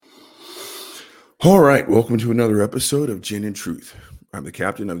All right, welcome to another episode of Gin and Truth. I'm the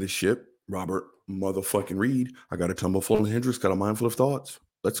captain of this ship, Robert motherfucking Reed. I got a tumble full of Hendrix, got a mind full of thoughts.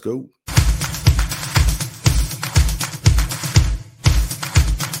 Let's go.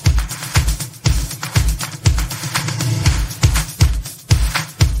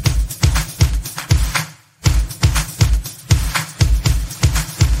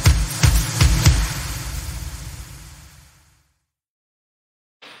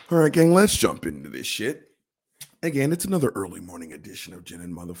 All right, gang, let's jump into this shit. Again, it's another early morning edition of Gin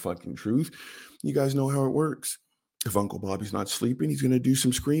and motherfucking Truth. You guys know how it works. If Uncle Bobby's not sleeping, he's going to do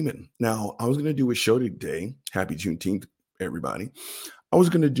some screaming. Now, I was going to do a show today. Happy Juneteenth, everybody. I was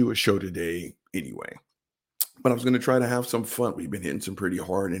going to do a show today anyway, but I was going to try to have some fun. We've been hitting some pretty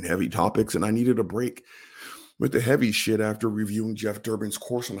hard and heavy topics, and I needed a break with the heavy shit after reviewing Jeff Durbin's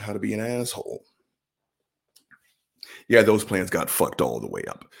course on how to be an asshole. Yeah, those plans got fucked all the way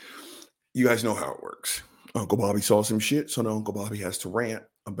up. You guys know how it works. Uncle Bobby saw some shit, so now Uncle Bobby has to rant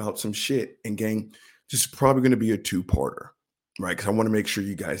about some shit. And gang, this is probably going to be a two-parter, right? Because I want to make sure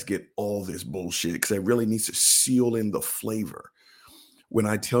you guys get all this bullshit because I really need to seal in the flavor when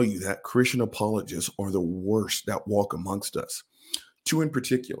I tell you that Christian apologists are the worst that walk amongst us. Two in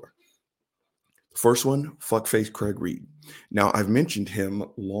particular. First one, fuckface Craig Reed. Now, I've mentioned him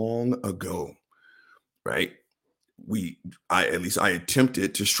long ago, right? I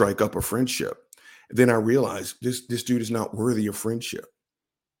attempted to strike up a friendship. Then I realized this dude is not worthy of friendship.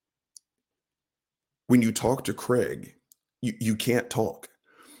 When you talk to Craig, you can't talk,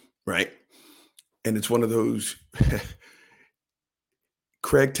 right? And it's one of those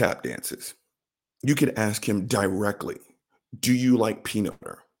Craig tap dances. You could ask him directly, do you like peanut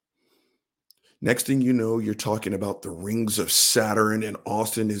butter? Next thing you know, you're talking about the rings of Saturn and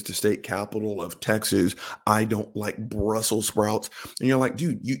Austin is the state capital of Texas. I don't like Brussels sprouts. And you're like,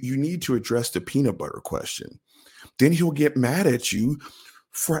 dude, you need to address the peanut butter question. Then he'll get mad at you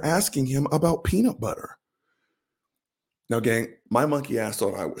for asking him about peanut butter. Now, gang, my monkey ass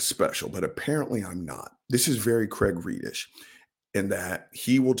thought I was special, but apparently I'm not. This is very Craig Reedish in that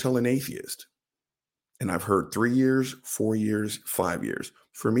he will tell an atheist. And I've heard 3 years, 4 years, 5 years.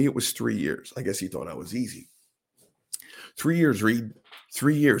 For me, it was 3 years. I guess he thought I was easy. 3 years, Reed.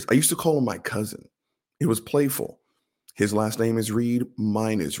 3 years. I used to call him my cousin. It was playful. His last name is Reed.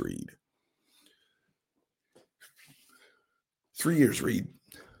 Mine is Reed. 3 years, Reed.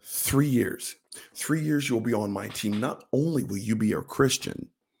 3 years. 3 years you'll be on my team. Not only will you be a Christian,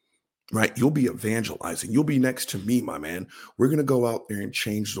 right? You'll be evangelizing. You'll be next to me, my man. We're going to go out there and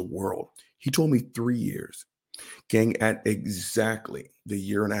change the world. He told me 3 years. Gang, at exactly the 1.5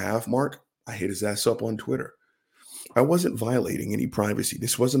 year mark, I hit his ass up on Twitter. I wasn't violating any privacy.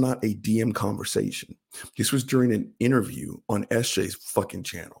 This was not a DM conversation. This was during an interview on SJ's fucking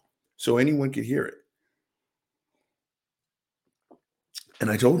channel. So anyone could hear it. And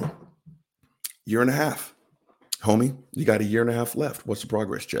I told him, 1.5 years. Homie, you got 1.5 years left. What's the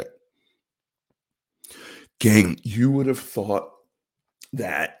progress check? Gang, you would have thought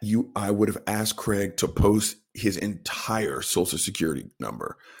that I would have asked Craig to post his entire social security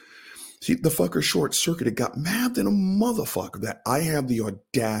number. See, the fucker short-circuited, got mad than a motherfucker that I have the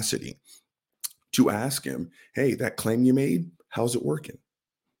audacity to ask him, hey, that claim you made, how's it working?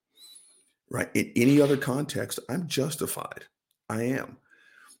 Right? In any other context, I'm justified. I am.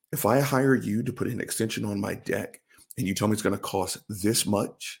 If I hire you to put an extension on my deck and you tell me it's going to cost this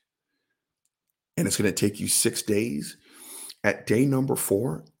much and it's going to take you 6 days, at day number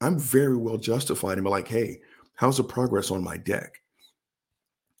 4, I'm very well justified and be like, hey, how's the progress on my deck?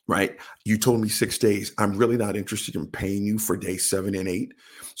 Right? You told me 6 days. I'm really not interested in paying you for day 7 and 8.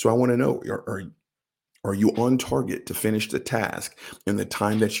 So I want to know, are you on target to finish the task in the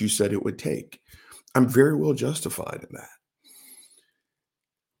time that you said it would take? I'm very well justified in that.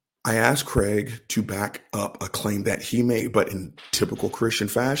 I asked Craig to back up a claim that he made, but in typical Christian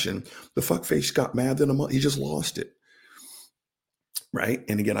fashion, the fuckface got mad than a month. He just lost it. Right?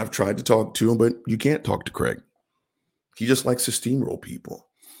 And again, I've tried to talk to him, but you can't talk to Craig. He just likes to steamroll people.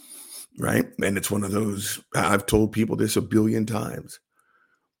 Right? And it's one of those, I've told people this a billion times.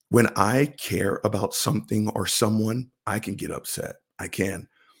 When I care about something or someone, I can get upset. I can.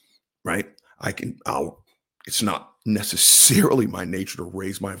 Right? It's not necessarily my nature to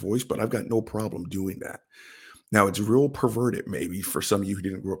raise my voice, but I've got no problem doing that. Now, it's real perverted maybe for some of you who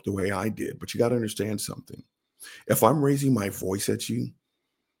didn't grow up the way I did, but you got to understand something. If I'm raising my voice at you,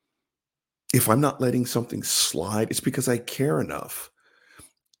 if I'm not letting something slide, it's because I care enough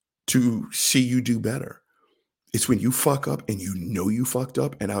to see you do better. It's when you fuck up and you know you fucked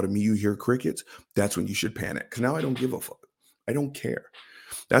up and out of me you hear crickets, that's when you should panic. Because now I don't give a fuck. I don't care.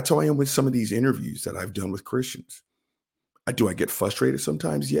 That's how I am with some of these interviews that I've done with Christians. Do I get frustrated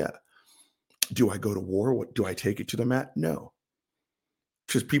sometimes? Yeah. Do I go to war? What do I take it to the mat? No.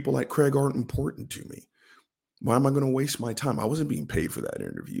 Because people like Craig aren't important to me. Why am I going to waste my time? I wasn't being paid for that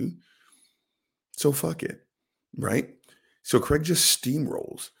interview. So fuck it. Right? So Craig just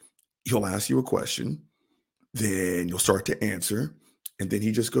steamrolls. He'll ask you a question, then you'll start to answer, and then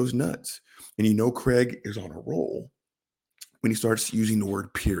he just goes nuts. And you know Craig is on a roll when he starts using the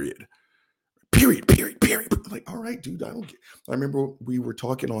word period. Period, period, period. I'm like, all right, dude, I don't get. I remember we were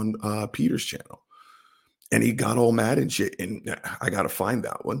talking on Peter's channel, and he got all mad and shit. And I got to find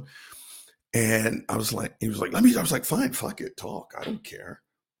that one. And I was like, he was like, I was like, fine, fuck it, talk. I don't care.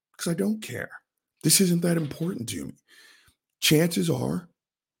 Because I don't care. This isn't that important to me. Chances are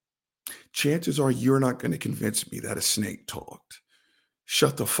you're not going to convince me that a snake talked.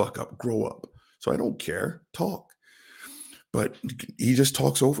 Shut the fuck up, grow up. So I don't care, talk. But he just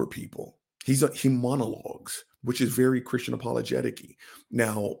talks over people. He monologues, which is very Christian apologetic-y.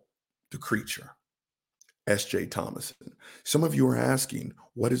 Now, the creature, S.J. Thomason. Some of you are asking,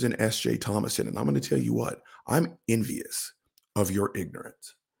 what is an S.J. Thomason? And I'm going to tell you what, I'm envious of your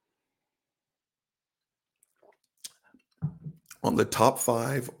ignorance. On the top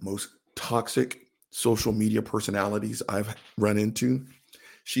 5 most toxic social media personalities I've run into,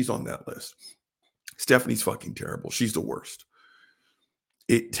 she's on that list. Stephanie's fucking terrible. She's the worst.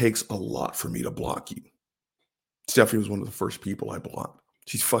 It takes a lot for me to block you. Stephanie was one of the first people I blocked.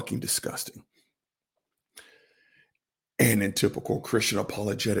 She's fucking disgusting. And in typical Christian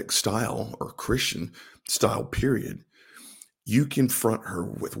apologetic style, or Christian style period, you confront her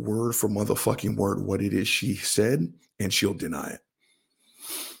with word for motherfucking word what it is she said, and she'll deny it.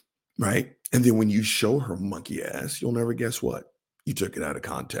 Right? And then when you show her monkey ass, you'll never guess what? You took it out of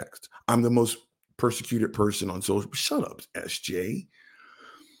context. I'm the most persecuted person on social. Shut up, SJ.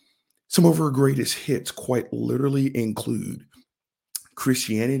 Some of her greatest hits quite literally include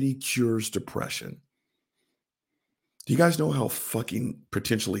Christianity Cures Depression. Do you guys know how fucking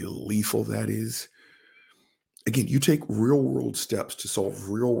potentially lethal that is? Again, you take real world steps to solve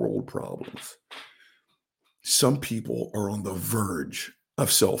real world problems. Some people are on the verge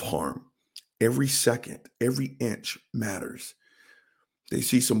of self-harm. Every second, every inch matters. They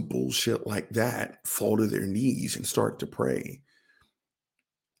see some bullshit like that, fall to their knees and start to pray.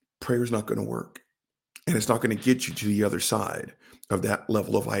 Prayer's not going to work. And it's not going to get you to the other side of that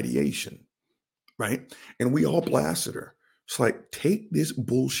level of ideation, right? And we all blasted her. It's like, take this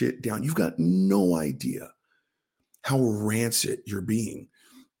bullshit down. You've got no idea how rancid you're being.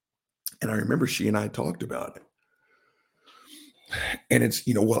 And I remember she and I talked about it. And it's,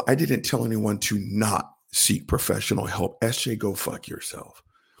 well, I didn't tell anyone to not seek professional help. SJ, go fuck yourself,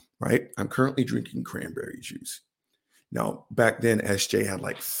 right? I'm currently drinking cranberry juice. Now, back then, SJ had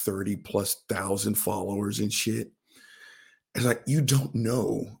like 30,000+ followers and shit. It's like, you don't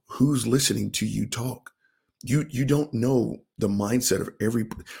know who's listening to you talk. You don't know the mindset of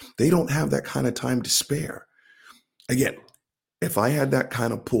they don't have that kind of time to spare. Again, if I had that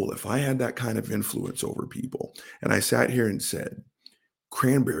kind of pull, if I had that kind of influence over people, and I sat here and said,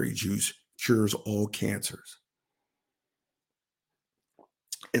 cranberry juice cures all cancers,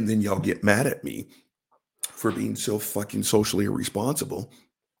 and then y'all get mad at me for being so fucking socially irresponsible.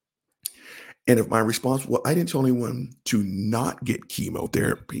 And if my response, well, I didn't tell anyone to not get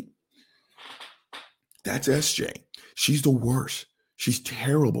chemotherapy. That's SJ. She's the worst. She's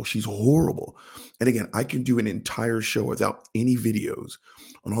terrible. She's horrible. And again, I can do an entire show without any videos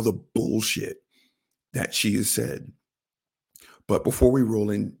on all the bullshit that she has said. But before we roll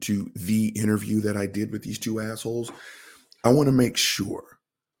into the interview that I did with these two assholes, I want to make sure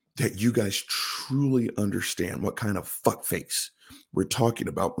that you guys truly understand what kind of fuckface we're talking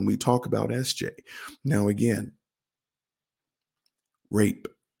about when we talk about SJ. Now, again, rape,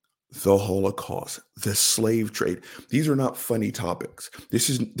 the Holocaust, the slave trade. These are not funny topics.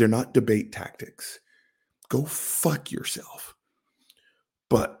 They're not debate tactics. Go fuck yourself.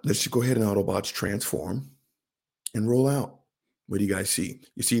 But let's just go ahead and Autobots transform and roll out. What do you guys see?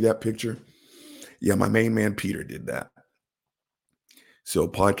 You see that picture? Yeah, my main man Peter did that. So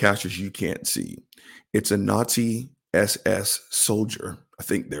podcasters, you can't see. It's a Nazi SS soldier. I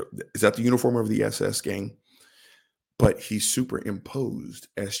think is that the uniform of the SS gang? But he superimposed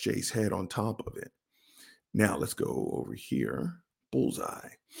SJ's head on top of it. Now let's go over here. Bullseye.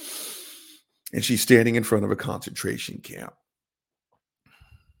 And she's standing in front of a concentration camp.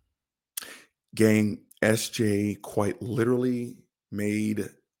 Gang, SJ quite literally made,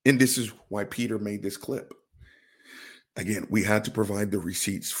 and this is why Peter made this clip. Again, we had to provide the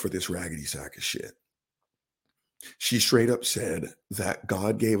receipts for this raggedy sack of shit. She straight up said that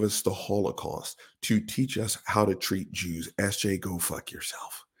God gave us the Holocaust to teach us how to treat Jews. SJ, go fuck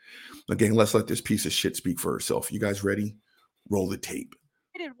yourself. Again, let's let this piece of shit speak for herself. You guys ready? Roll the tape.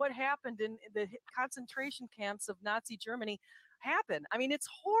 What happened in the concentration camps of Nazi Germany happened. I mean, it's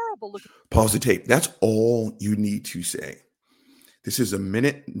horrible. Pause the tape. That's all you need to say. This is 1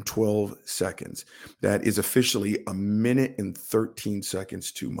 minute and 12 seconds. That is officially 1 minute and 13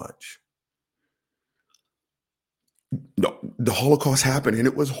 seconds too much. No, the Holocaust happened and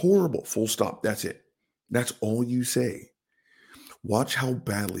it was horrible. Full stop. That's it. That's all you say. Watch how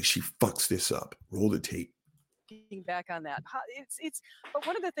badly she fucks this up. Roll the tape. Looking back on that, but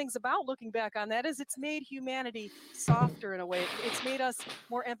one of the things about looking back on that is it's made humanity softer in a way. It's made us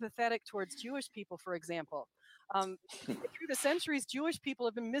more empathetic towards Jewish people, for example. Through the centuries, Jewish people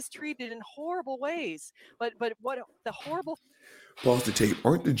have been mistreated in horrible ways. But what the horrible... Pause the tape.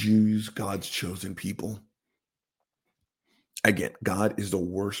 Aren't the Jews God's chosen people? Again, God is the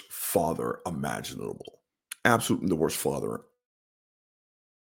worst father imaginable. Absolutely the worst father.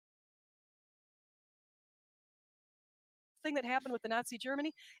 Thing that happened with the Nazi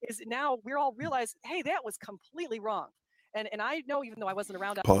Germany is now we're all realize, hey, that was completely wrong. And I know, even though I wasn't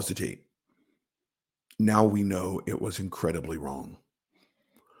around. Pause the tape. Now we know it was incredibly wrong.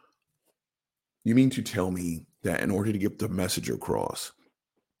 You mean to tell me that in order to get the message across,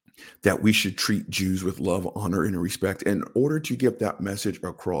 that we should treat Jews with love, honor, and respect, in order to get that message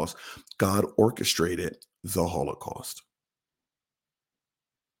across, God orchestrated the Holocaust?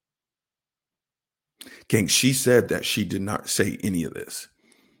 Gang, she said that she did not say any of this.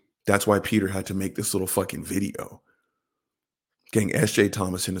 That's why Peter had to make this little fucking video. Gang, S.J.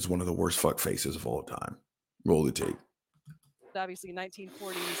 Thomason is one of the worst fuck faces of all time. Roll the tape. Obviously, 1940s,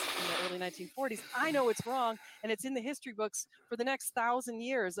 in the early 1940s. I know it's wrong, and it's in the history books for the next 1,000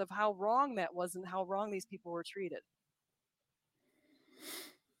 years of how wrong that was and how wrong these people were treated.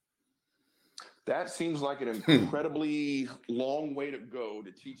 That seems like an incredibly long way to go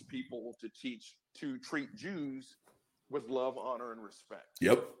to teach people to treat Jews with love, honor, and respect.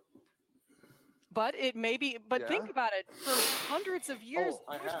 Yep. But it may be, but yeah. Think about it. For hundreds of years,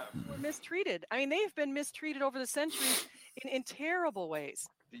 people were mistreated. I mean, they've been mistreated over the centuries in terrible ways.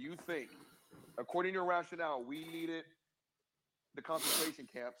 Do you think, according to your rationale, we needed the concentration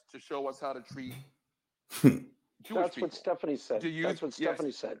camps to show us how to treat Jewish That's people? What Stephanie said. That's what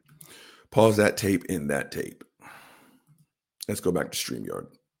Stephanie said. Pause that tape in that tape. Let's go back to StreamYard.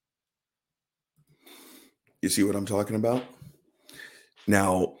 You see what I'm talking about?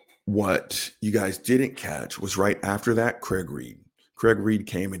 Now, what you guys didn't catch was right after that, Craig Reed. Craig Reed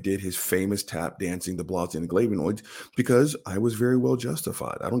came and did his famous tap dancing, the Blahs and the Glavinoids, because I was very well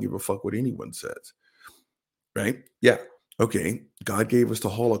justified. I don't give a fuck what anyone says. Right? Yeah. Okay. God gave us the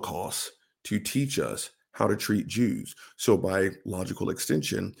Holocaust to teach us how to treat Jews. So by logical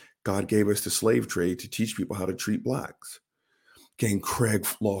extension, God gave us the slave trade to teach people how to treat blacks. Gang, Craig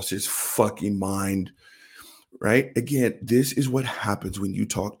lost his fucking mind. Right? Again, this is what happens when you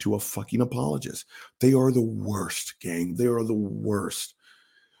talk to a fucking apologist. They are the worst, gang. They are the worst.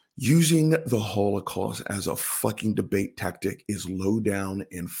 Using the Holocaust as a fucking debate tactic is low down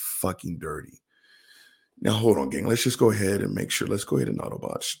and fucking dirty. Now, hold on, gang. Let's just go ahead and make sure. Let's go ahead and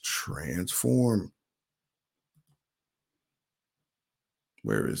Autobots transform.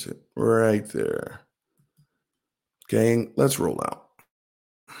 Where is it? Right there. Gang, let's roll out.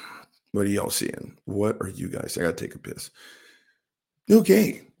 What are y'all seeing? What are you guys? I got to take a piss.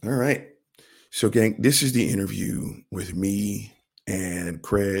 Okay. All right. So, gang, this is the interview with me and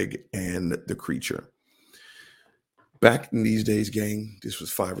Craig and the creature. Back in these days, gang, this was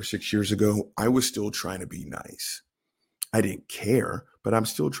 5 or 6 years ago, I was still trying to be nice. I didn't care, but I'm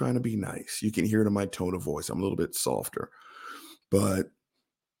still trying to be nice. You can hear it in my tone of voice. I'm a little bit softer. But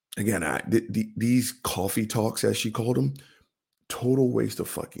again, these coffee talks, as she called them, total waste of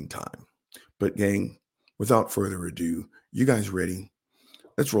fucking time. But gang, without further ado, you guys ready?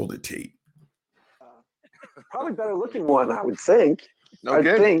 Let's roll the tape. Probably better looking one, I would think.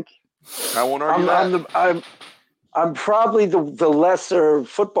 Okay. I think. I won't argue that. I'm probably the lesser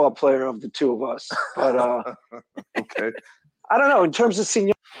football player of the two of us. But okay. I don't know. In terms of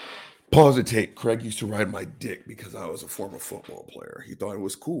senior. Pause the tape. Craig used to ride my dick because I was a former football player. He thought it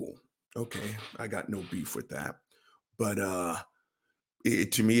was cool. Okay, I got no beef with that. But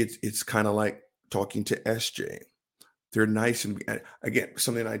to me, it's kind of like talking to SJ. They're nice. And again,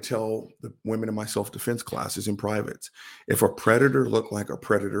 something I tell the women in my self-defense classes in privates. If a predator looked like a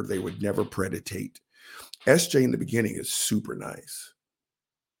predator, they would never predate. SJ in the beginning is super nice.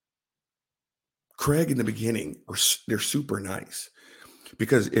 Craig in the beginning, they're super nice.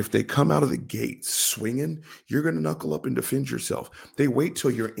 Because if they come out of the gate swinging, you're going to knuckle up and defend yourself. They wait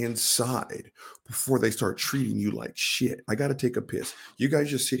till you're inside before they start treating you like shit. I got to take a piss. You guys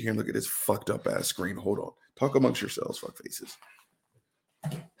just sit here and look at this fucked up ass screen. Hold on. Talk amongst yourselves, fuck faces.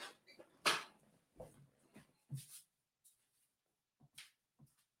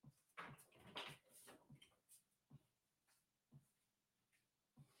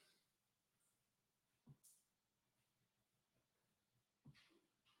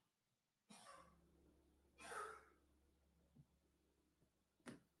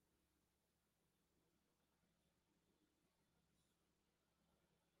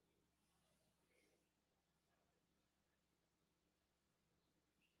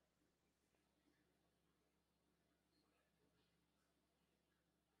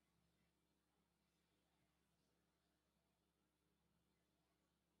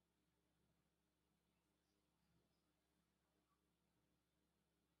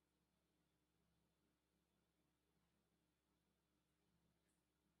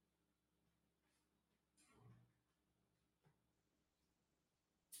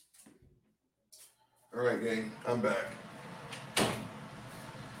 All right, gang, I'm back.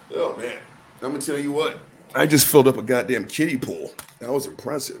 Oh, man. I'm going to tell you what. I just filled up a goddamn kiddie pool. That was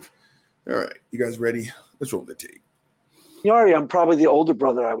impressive. All right, you guys ready? Let's roll the tape. Yari, I'm probably the older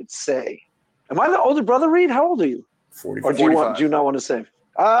brother, I would say. Am I the older brother, Reed? How old are you? 45. Or do you not want to say?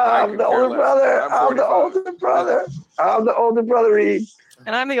 I'm the older brother. I'm the older brother. I'm the older brother, Reed.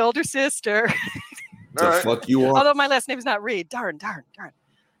 And I'm the older sister. The fuck you are. Although my last name is not Reed. Darn.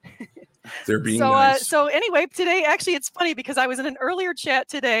 They're being nice. So anyway, today, actually, it's funny because I was in an earlier chat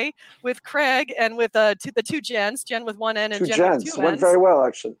today with Craig and with the two Jens, Jen with one N and Jen with two N's. Went very well,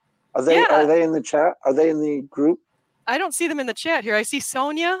 actually. Are they in the chat? Are they in the group? I don't see them in the chat here. I see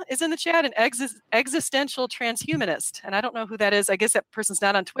Sonia is in the chat, an existential transhumanist. And I don't know who that is. I guess that person's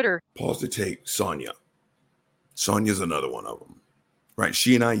not on Twitter. Pause the tape. Sonia. Sonia's another one of them. Right?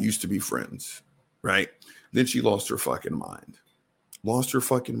 She and I used to be friends. Right? Then she lost her fucking mind.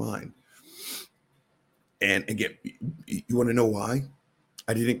 And again, you want to know why?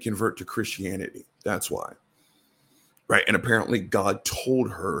 I didn't convert to Christianity. That's why. Right? And apparently God told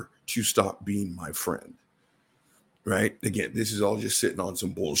her to stop being my friend. Right? Again, this is all just sitting on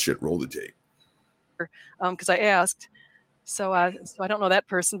some bullshit. Roll the tape. Because I asked. So I don't know that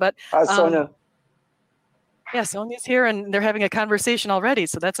person, but Hi, Sonia. Yeah, Sonia's here and they're having a conversation already,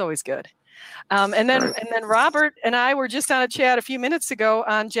 so that's always good. And then Robert and I were just on a chat a few minutes ago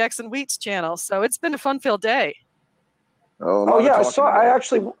on Jackson Wheat's channel, so it's been a fun-filled day. Oh yeah,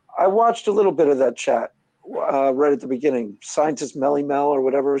 I watched a little bit of that chat right at the beginning. Scientist Melly Mel or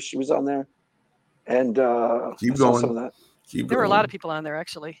whatever, she was on there, and keep going. Some of that. There were a lot of people on there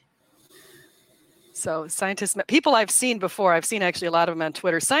actually. So people I've seen before. I've seen actually a lot of them on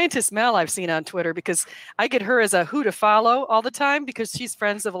Twitter. Scientist Mel I've seen on Twitter because I get her as a who to follow all the time because she's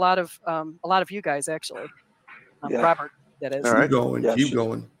friends of a lot of you guys actually. Robert, that is. All right. Keep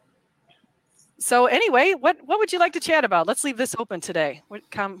going. So anyway, what would you like to chat about? Let's leave this open today. What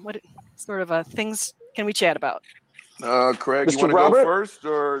sort of things can we chat about? Craig, Mr. you want to go first,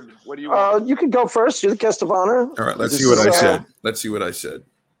 or what do you want? You can go first. You're the guest of honor. All right. Let's see what I said.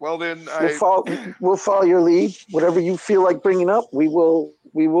 Well, then we'll follow your lead. Whatever you feel like bringing up, we will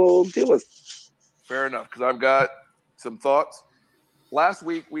deal with. Fair enough, because I've got some thoughts. Last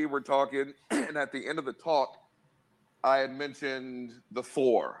week we were talking, and at the end of the talk, I had mentioned the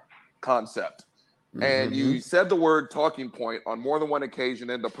Thor concept, and you said the word talking point on more than one occasion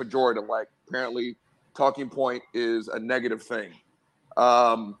in the pejorative, like apparently talking point is a negative thing.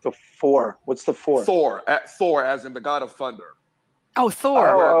 The Thor. What's the Thor? Thor, as in the god of thunder. Oh, Thor.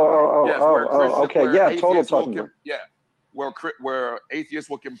 Okay. Yeah, total talking point. Where atheists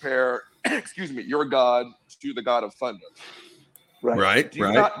will compare, your God to the god of thunder. Right. Do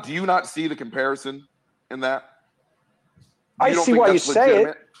you not see the comparison in that? I see why you say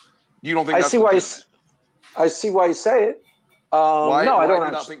it. You don't think I see why you say it. I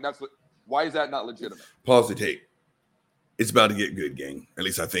don't think that's why is that not legitimate? Pause the tape. It's about to get good, gang. At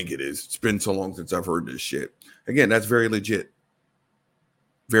least I think it is. It's been so long since I've heard this shit. Again, that's very legit.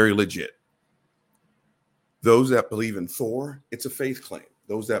 Very legit. Those that believe in Thor, it's a faith claim.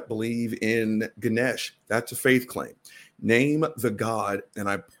 Those that believe in Ganesh, that's a faith claim. Name the god, and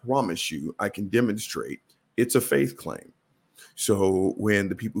I promise you, I can demonstrate it's a faith claim. So when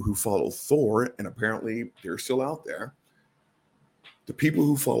the people who follow Thor, and apparently they're still out there, the people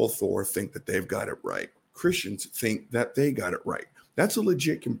who follow Thor think that they've got it right. Christians think that they got it right. That's a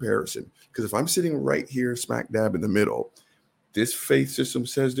legit comparison. Because if I'm sitting right here, smack dab in the middle, this faith system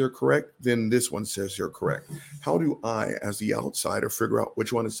says they're correct, then this one says they're correct. How do I, as the outsider, figure out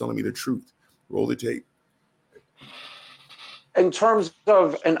which one is telling me the truth? Roll the tape. In terms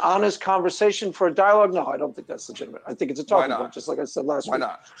of an honest conversation for a dialogue, no, I don't think that's legitimate. I think it's a talking point, just like I said last week. Why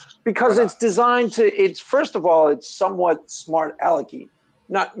not? Because it's designed to, it's first of all, it's somewhat smart alecky.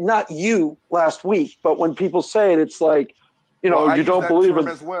 Not you last week, but when people say it, it's like, you know, you don't believe it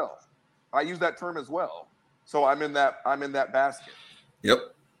as well. I use that term as well. So I'm in that basket. Yep.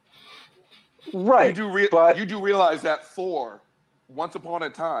 Right. You do realize that Thor, once upon a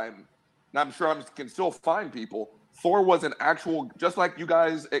time, and I'm sure I can still find people, Thor was an actual, just like you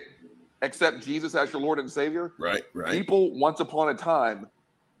guys accept Jesus as your Lord and Savior. Right. People once upon a time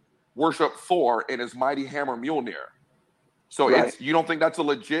worship Thor and his mighty hammer Mjolnir. So you don't think that's a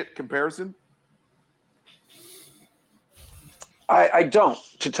legit comparison? I don't,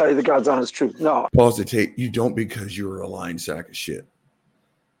 to tell you the God's honest truth. No. Pause the tape. You don't, because you're a lying sack of shit.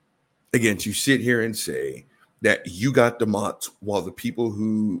 Again, to sit here and say that you got the mots while the people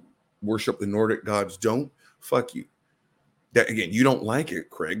who worship the Nordic gods don't, fuck you. That, again, you don't like it,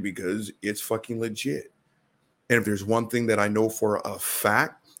 Craig, because it's fucking legit. And if there's one thing that I know for a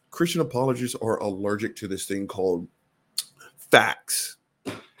fact, Christian apologists are allergic to this thing called facts.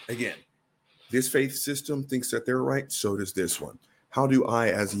 Again, this faith system thinks that they're right, so does this one. How do I,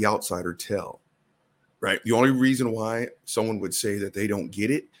 as the outsider, tell? Right? The only reason why someone would say that they don't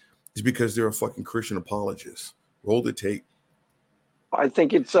get it is because they're a fucking Christian apologist. Roll the tape. I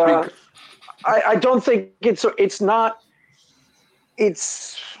think it's I don't think it's not,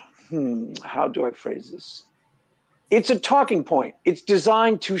 how do I phrase this? It's a talking point. It's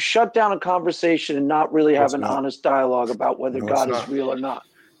designed to shut down a conversation and not really have an honest dialogue about whether God is real or not.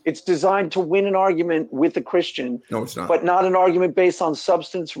 It's designed to win an argument with a Christian. No, it's not. But not an argument based on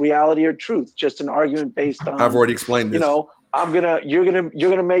substance, reality, or truth. Just an argument based on. I've already explained this. You know, you're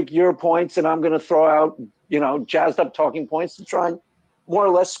gonna make your points, and I'm gonna throw out, you know, jazzed up talking points to try and more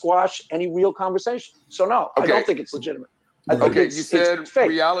or less squash any real conversation. So no, I don't think it's legitimate. I think you said it's fake.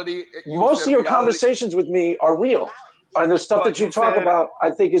 Reality. Most of your conversations with me are real, and the stuff that you talk about,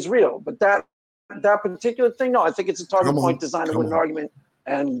 I think, is real. But that particular thing, no, I think it's a talking point designed to win an argument.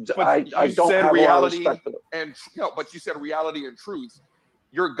 And I don't have a lot of respect for them. But you said reality and truth.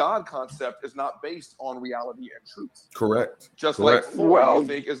 Your God concept is not based on reality and truth. Correct. Just like Thor, you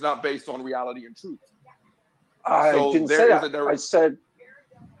think, is not based on reality and truth. I didn't say that. I said,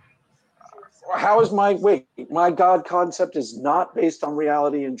 how is my God concept is not based on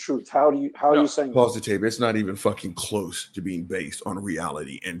reality and truth. How are you saying? Pause the tape. It's not even fucking close to being based on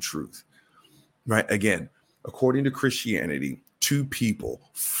reality and truth. Right? Again, according to Christianity, 2 people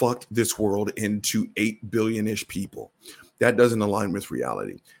fucked this world into 8 billion-ish people. That doesn't align with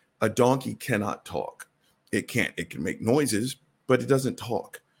reality. A donkey cannot talk. It can't. It can make noises, but it doesn't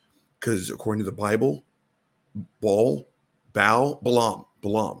talk. Because according to the Bible, Balaam.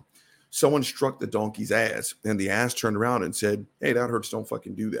 Someone struck the donkey's ass, and the ass turned around and said, hey, that hurts. Don't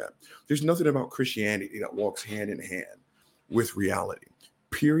fucking do that. There's nothing about Christianity that walks hand in hand with reality.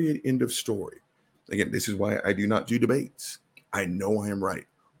 Period. End of story. Again, this is why I do not do debates. I know I am right.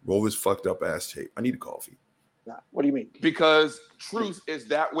 Roll this fucked up ass tape. I need a coffee. What do you mean? Because truth is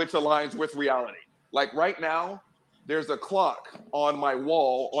that which aligns with reality. Like right now, there's a clock on my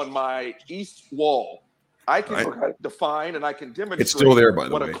wall, on my east wall. I can define and I can demonstrate it's still there, by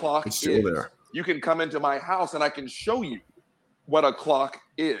the what way. A clock it's still is. There. You can come into my house and I can show you what a clock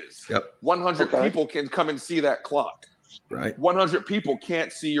is. Yep. 100 people can come and see that clock. Right. 100 people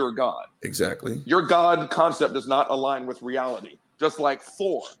can't see your God. Exactly. Your God concept does not align with reality, just like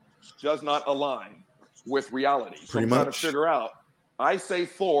Thor does not align with reality. So I'm trying to figure out, I say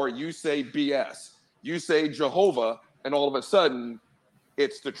Thor, you say BS. You say Jehovah, and all of a sudden,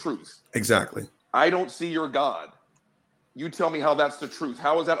 it's the truth. Exactly. I don't see your God. You tell me how that's the truth.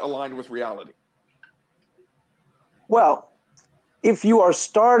 How is that aligned with reality? Well, if you are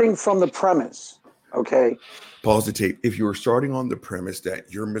starting from the premise, okay. Pause the tape. If you are starting on the premise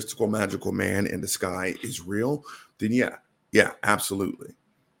that your mystical, magical man in the sky is real, then yeah, absolutely.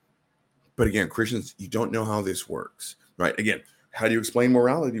 But again, Christians, you don't know how this works, right? Again, how do you explain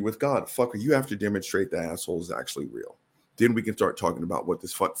morality with God? Fucker, you have to demonstrate the asshole is actually real. Then we can start talking about what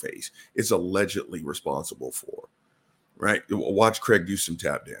this fuckface is allegedly responsible for, right? Watch Craig do some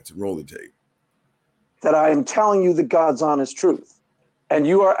tap dance and roll the tape. That I am telling you the God's honest truth. And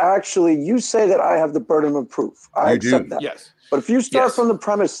you say that I have the burden of proof. I accept that. Yes. But if you start from the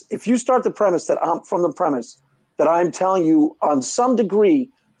premise, that I'm telling you on some degree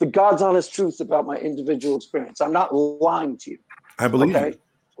the God's honest truth about my individual experience, I'm not lying to you. I believe you.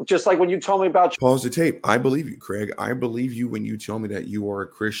 Just like when you told me about pause the tape. I believe you, Craig. I believe you when you tell me that you are a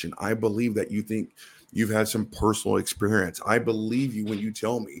Christian. I believe that you think you've had some personal experience. I believe you when you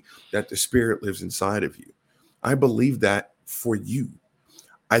tell me that the Spirit lives inside of you. I believe that for you.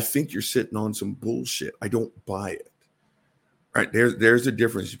 I think you're sitting on some bullshit. I don't buy it. All right, there's a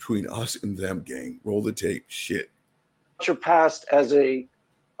difference between us and them, gang. Roll the tape. Shit. your past as a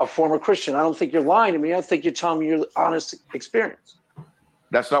former Christian. I don't think you're lying to me. I think you're telling me your honest experience.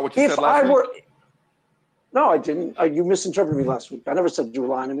 That's not what you said last week? No, I didn't. You misinterpreted me last week. I never said you were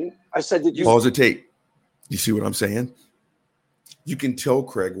lying to me. I said that you... Pause the tape. You see what I'm saying? You can tell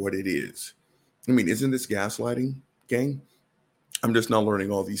Craig what it is. I mean, isn't this gaslighting, gang? I'm just now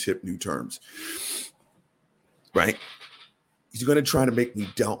learning all these hip new terms. Right? He's going to try to make me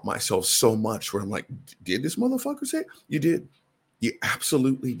doubt myself so much where I'm like, did this motherfucker say it? You did. You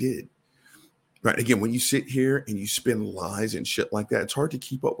absolutely did. Right. Again, when you sit here and you spin lies and shit like that, it's hard to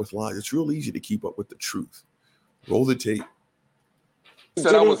keep up with lies. It's real easy to keep up with the truth. Roll the tape. You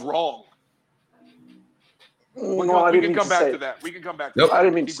said I was wrong. No, we can come back to that. We can come back to that. I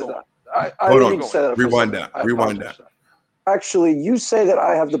didn't mean to say that. I Hold didn't on. mean to say that. Rewind that. Rewind that. Actually, you say that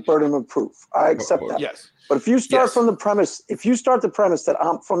I have the burden of proof. I accept that. Yes. But if you start from the premise,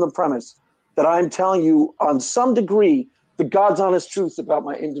 that I'm telling you on some degree the God's honest truth about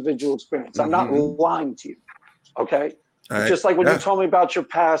my individual experience, I'm not lying to you. Okay? Right. Just like when you told me about your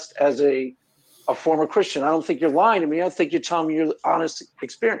past as a former Christian, I don't think you're lying to me. I think you're telling me your honest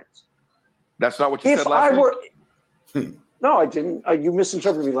experience. That's not what you said last week? No, I didn't. You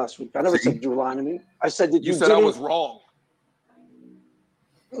misinterpreted me last week. I never said you were lying to me. I said that you said I was wrong.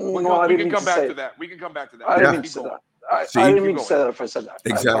 We can come back to that. We can come back to that. I didn't mean to say that. I didn't mean to say that if I said that.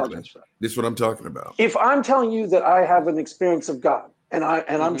 Exactly. This is what I'm talking about. If I'm telling you that I have an experience of God and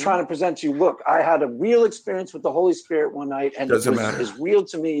I'm trying to present to you, look, I had a real experience with the Holy Spirit one night and it was as real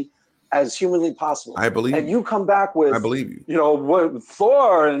to me as humanly possible. I believe and you come back with, I believe you. You know, what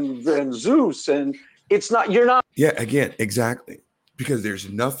Thor and Zeus, and it's not, you're not. Yeah, again, exactly. Because there's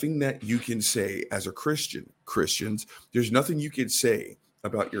nothing that you can say as a Christians, there's nothing you can say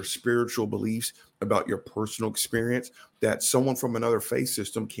about your spiritual beliefs, about your personal experience that someone from another faith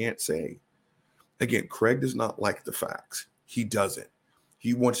system can't say. Again, Craig does not like the facts. He doesn't.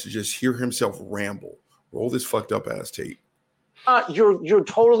 He wants to just hear himself ramble. Roll this fucked up ass tape. You're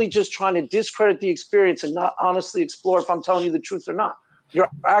totally just trying to discredit the experience and not honestly explore if I'm telling you the truth or not. You're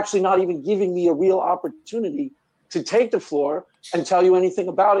actually not even giving me a real opportunity to take the floor and tell you anything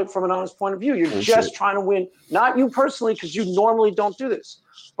about it from an honest point of view. You're just trying to win, not you personally, because you normally don't do this,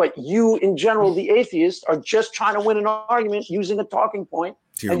 but you in general, the atheist, are just trying to win an argument using a talking point,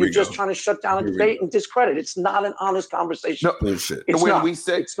 and you're just trying to shut down a debate and discredit. It's not an honest conversation. No, bullshit. It's when not. we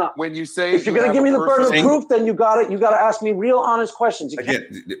say, it's not. When you say, if you're going to give me the burden of proof, then you got to ask me real honest questions.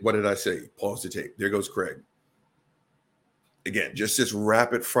 Again, what did I say? Pause the tape. There goes Craig. Again, just this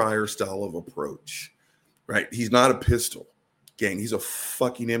rapid fire style of approach. Right? He's not a pistol, gang. He's a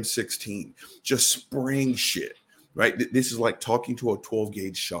fucking M16, just spraying shit. Right? This is like talking to a 12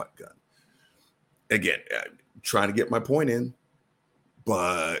 gauge shotgun. Again, trying to get my point in,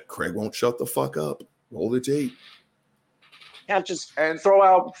 but Craig won't shut the fuck up. Roll the tape. Can't just throw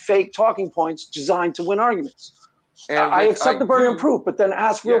out fake talking points designed to win arguments. I accept the burden of proof, but then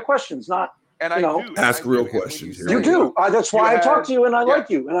ask real questions, not. And ask real questions. You do. That's why I talk to you and I like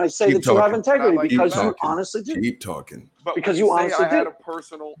you. And I say that you have integrity because you honestly do. Keep talking. But because you honestly do.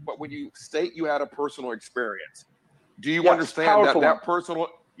 But when you state you had a personal experience, do you understand that personal?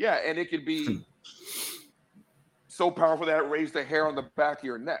 Yeah, and it could be so powerful that it raised the hair on the back of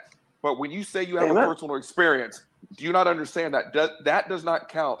your neck. But when you say you have a personal experience, do you not understand that that does not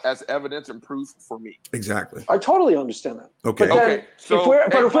count as evidence and proof for me? Exactly. I totally understand that. Okay.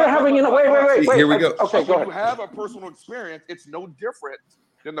 If we're having wait. Here we go. Okay, go ahead. When you have a personal experience, it's no different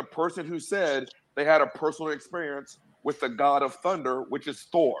than the person who said they had a personal experience with the god of thunder, which is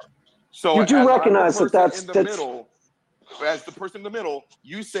Thor. So you do recognize that's middle, as the person in the middle,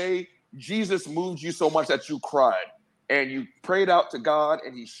 you say Jesus moved you so much that you cried and you prayed out to God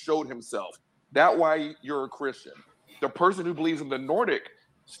and he showed himself. That's why you're a Christian. The person who believes in the Nordic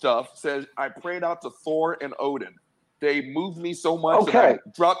stuff says, I prayed out to Thor and Odin. They moved me so much that I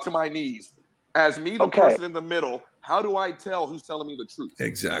dropped to my knees. As me, the person in the middle, how do I tell who's telling me the truth?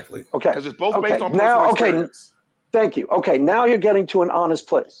 Exactly. Okay. Because it's both based on personal experience. Thank you. Okay, now you're getting to an honest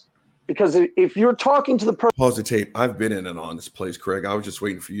place. Because if you're talking to the person... Pause the tape. I've been in an honest place, Craig. I was just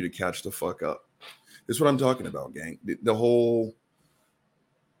waiting for you to catch the fuck up. This is what I'm talking about, gang. The whole...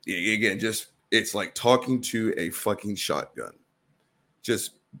 Again, just... It's like talking to a fucking shotgun.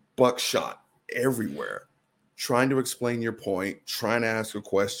 Just buckshot everywhere. trying to explain your point, trying to ask a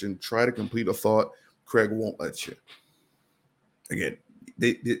question, try to complete a thought. Craig won't let you. Again,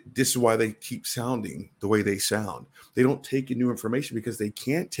 this is why they keep sounding the way they sound. They don't take in new information because they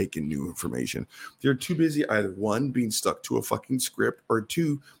can't take in new information. They're too busy either one, being stuck to a fucking script, or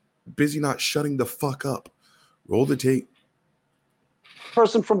two, busy not shutting the fuck up. Roll the tape.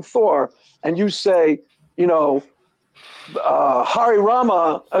 Person from Thor, and you say, you know, Hari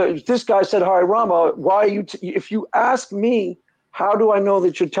Rama, this guy said Hari Rama, why are you, if you ask me, how do I know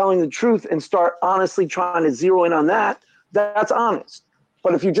that you're telling the truth, and start honestly trying to zero in on that, that's honest.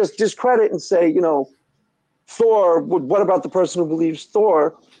 But if you just discredit and say, you know, Thor, what about the person who believes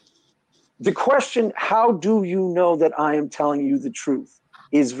Thor? The question, how do you know that I am telling you the truth,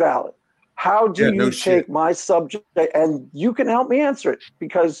 is valid. How do you take my subject, and you can help me answer it,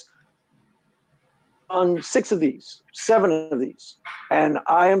 because on 7 of these, and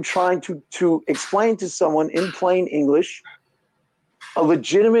I am trying to explain to someone in plain English a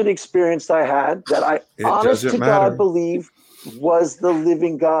legitimate experience I had that I, honest to God, believe was the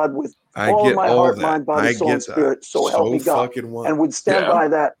living God with all of my heart, mind, body, soul, and spirit. So help me God, and would stand by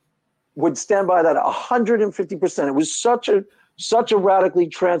that. Would stand by that 150%. It was such a radically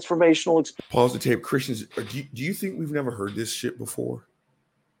transformational experience. Pause the tape. Christians, do you think we've never heard this shit before?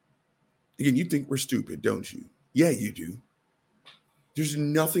 Again, you think we're stupid, don't you? Yeah, you do. There's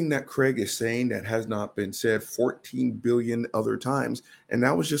nothing that Craig is saying that has not been said 14 billion other times. And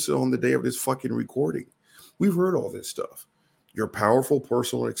that was just on the day of this fucking recording. We've heard all this stuff. Your powerful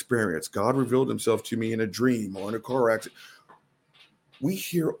personal experience. God revealed himself to me in a dream or in a car accident. We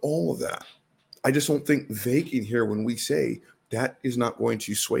hear all of that. I just don't think they can hear when we say that is not going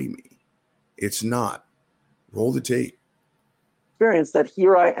to sway me. It's not. Roll the tape. Experience that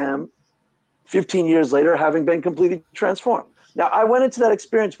here I am 15 years later, having been completely transformed. Now, I went into that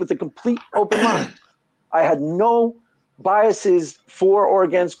experience with a complete open mind. I had no biases for or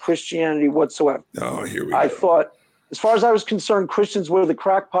against Christianity whatsoever. Oh, here we go. I thought, as far as I was concerned, Christians were the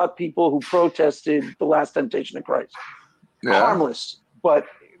crackpot people who protested the last temptation of Christ. Yeah. Harmless, but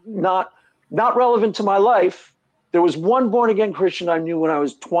not relevant to my life. There was one born-again Christian I knew when I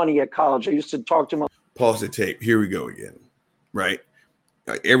was 20 at college. I used to talk to him. Pause the tape. Here we go again, right?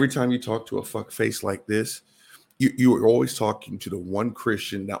 Every time you talk to a fuckface like this, you were always talking to the one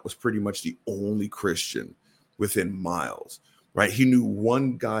Christian that was pretty much the only Christian within miles, right? He knew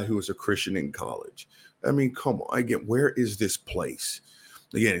one guy who was a Christian in college. I mean, come on. Again, where is this place?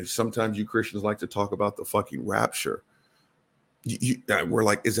 Again, sometimes you Christians like to talk about the fucking rapture. We're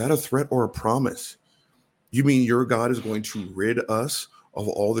like, is that a threat or a promise? You mean your God is going to rid us of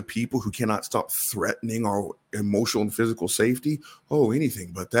all the people who cannot stop threatening our emotional and physical safety? Oh,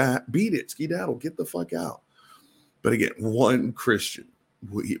 anything but that. Beat it. Skedaddle. Get the fuck out. But again, one Christian.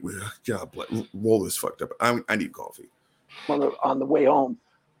 God bless. Roll this fucked up. I need coffee. On the way home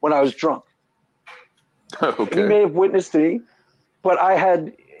when I was drunk. Okay. He may have witnessed me, but I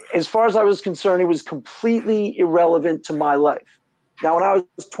had, as far as I was concerned, it was completely irrelevant to my life. Now, when I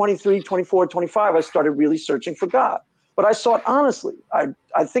was 23, 24, 25, I started really searching for God. But I saw it honestly.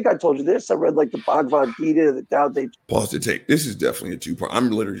 I think I told you this. I read like the Bhagavad Gita, the Tao Te. Pause the tape. This is definitely a two-part. I'm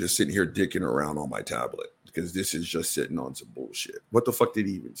literally just sitting here dicking around on my tablet because this is just sitting on some bullshit. What the fuck did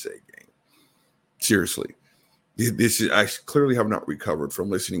he even say, gang? Seriously. This is, I clearly have not recovered from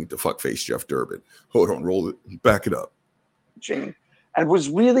listening to fuckface Jeff Durbin. Hold on, roll it, back it up. And was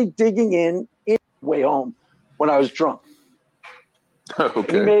really digging in way home when I was drunk.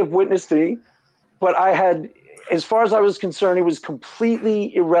 Okay. He may have witnessed me, but I had, as far as I was concerned, it was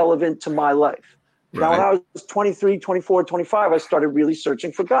completely irrelevant to my life. Right. Now, when I was 23, 24, 25, I started really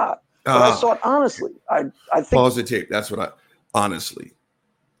searching for God. But I saw it honestly. I think. Pause the tape. That's what honestly.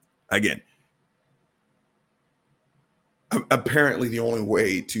 Again, apparently the only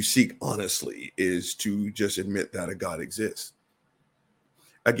way to seek honestly is to just admit that a God exists.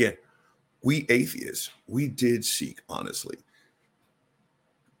 Again, we atheists, we did seek honestly.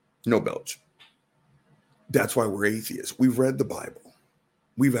 No belch. That's why we're atheists. We've read the Bible.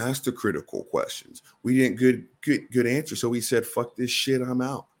 We've asked the critical questions. We didn't good answer. So we said, fuck this shit, I'm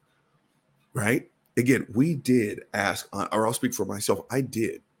out. Right? Again, we did ask, or I'll speak for myself. I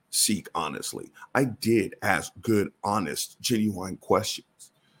did seek honestly. I did ask good, honest, genuine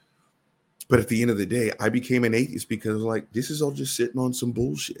questions. But at the end of the day, I became an atheist because like, this is all just sitting on some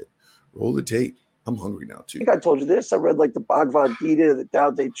bullshit. Roll the tape. I'm hungry now too. I think I told you this. I read like the Bhagavad Gita, the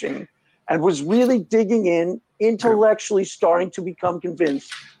Tao Te Ching, and was really digging in, intellectually starting to become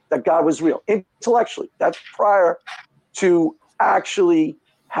convinced that God was real. Intellectually. That's prior to actually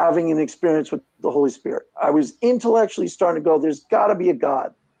having an experience with the Holy Spirit. I was intellectually starting to go, there's got to be a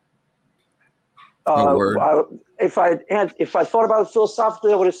God. If I thought about it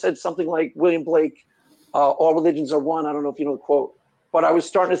philosophically, I would have said something like William Blake, all religions are one. I don't know if you know the quote, but I was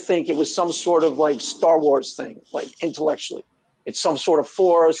starting to think it was some sort of like Star Wars thing, like intellectually. It's some sort of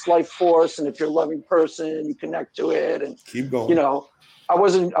force, life force, and if you're a loving person, you connect to it. And keep going. You know, I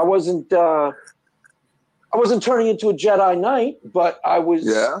wasn't turning into a Jedi Knight, but I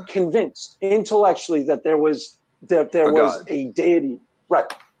was convinced intellectually that there was a deity. Right.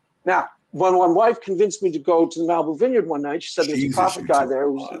 Now, when my wife convinced me to go to the Malibu Vineyard one night, she said there's a prophet guy there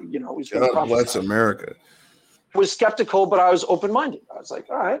who's going to prophesy. Bless America. I was skeptical, but I was open-minded. I was like,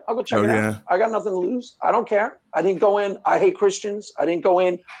 all right, I'll go check it out. I got nothing to lose. I don't care. I didn't go in. I hate Christians. I didn't go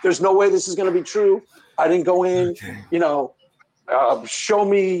in. There's no way this is going to be true. I didn't go in, show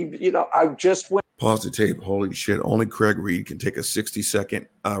me, I just went. Pause the tape. Holy shit. Only Craig Reed can take a 60-second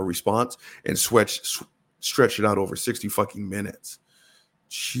response and stretch it out over 60 fucking minutes.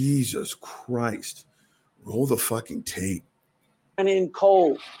 Jesus Christ. Roll the fucking tape. And in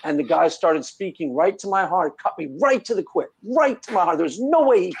cold, and the guy started speaking right to my heart, cut me right to the quick, right to my heart. There's no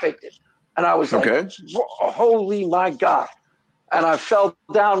way he faked it. And I was like, holy my God. And I fell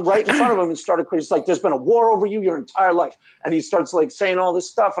down right in front of him and started crying. He's like, there's been a war over you your entire life. And he starts like saying all this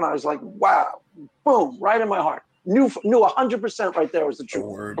stuff. And I was like, wow, boom, right in my heart. Knew 100% right there was the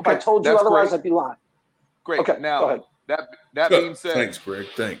truth. If I told you otherwise, I'd be lying. Great. Okay, now, that being said. Thanks, Greg.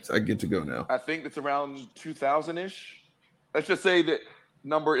 Thanks. I get to go now. I think it's around 2000-ish. Let's just say that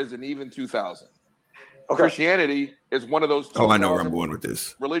number is an even 2000. Okay. Christianity is one of those. I know where I'm going with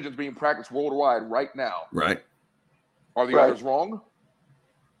this. Religions being practiced worldwide right now. Right. Are the others wrong?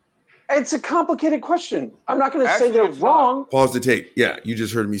 It's a complicated question. I'm not going to say they're wrong. Pause the tape. Yeah, you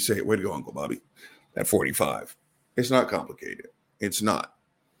just heard me say it. Way to go, Uncle Bobby. At 45. It's not complicated. It's not.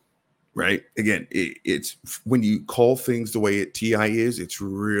 Right? Again, it's when you call things the way TI is, it's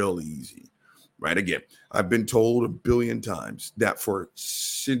real easy. Right? Again, I've been told a billion times that for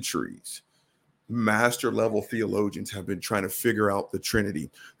centuries, master level theologians have been trying to figure out the Trinity.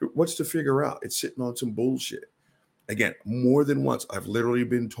 What's to figure out? It's sitting on some bullshit. Again, more than once, I've literally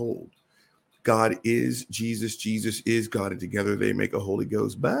been told God is Jesus, Jesus is God, and together they make a Holy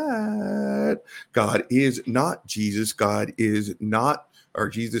Ghost. But God is not Jesus, God is not, or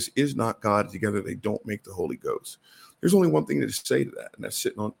Jesus is not God, together they don't make the Holy Ghost. There's only one thing to say to that, and that's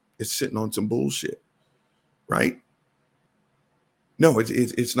sitting on some bullshit, right? No,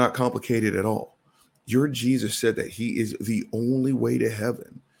 it's not complicated at all. Your Jesus said that he is the only way to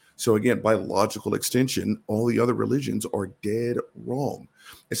heaven. So again, by logical extension, all the other religions are dead wrong.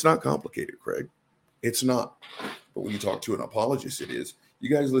 It's not complicated, Craig. It's not. But when you talk to an apologist, it is.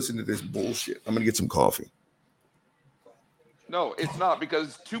 You guys listen to this bullshit. I'm going to get some coffee. No, it's not,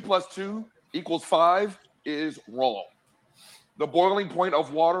 because 2 + 2 = 5 is wrong. The boiling point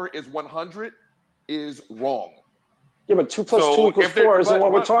of water is 100 is wrong. Yeah, but 2 + 2 = 4 isn't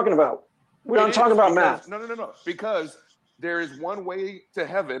what we're talking about. We're not talking about math. No. Because there is one way to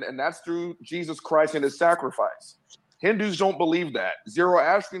heaven, and that's through Jesus Christ and his sacrifice. Hindus don't believe that.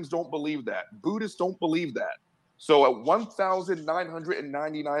 Zoroastrians don't believe that. Buddhists don't believe that. So at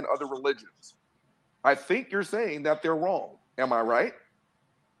 1,999 other religions, I think you're saying that they're wrong. Am I right?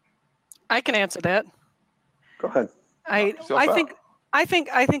 I can answer that. Go ahead. I think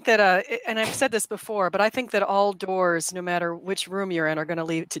that, and I've said this before, but I think that all doors, no matter which room you're in, are going to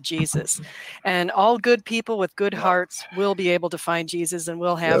lead to Jesus. And all good people with good hearts will be able to find Jesus, and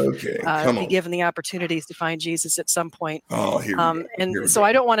will have be given the opportunities to find Jesus at some point. So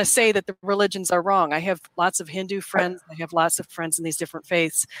I don't want to say that the religions are wrong. I have lots of Hindu friends. I have lots of friends in these different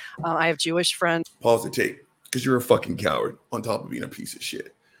faiths. I have Jewish friends. Pause the tape, because you're a fucking coward on top of being a piece of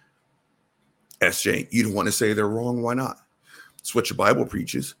shit. SJ, you don't want to say they're wrong. Why not? It's what your Bible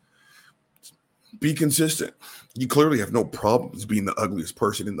preaches. Be consistent. You clearly have no problems being the ugliest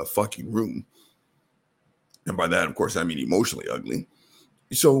person in the fucking room. And by that, of course, I mean emotionally ugly.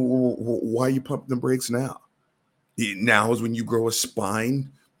 So why are you pumping the brakes now? Now is when you grow a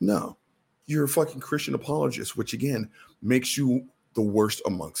spine? No. You're a fucking Christian apologist, which again makes you the worst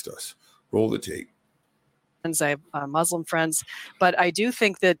amongst us. Roll the tape. I have Muslim friends, but I do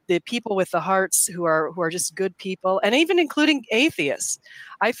think that the people with the hearts who are just good people, and even including atheists,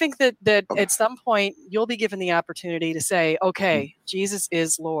 I think that at some point you'll be given the opportunity to say, okay, Jesus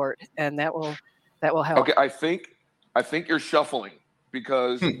is Lord, and that will help. Okay, I think you're shuffling,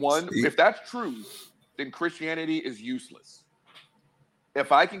 because one, if that's true, then Christianity is useless.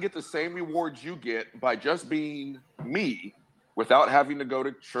 If I can get the same rewards you get by just being me, without having to go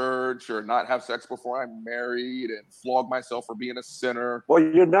to church or not have sex before I'm married and flog myself for being a sinner. Well,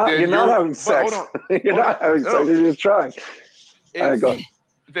 you're not having sex. You're not having sex. You're just trying.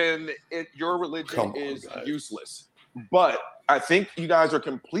 your religion is useless. But I think you guys are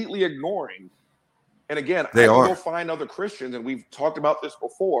completely ignoring. And again, I can go find other Christians, and we've talked about this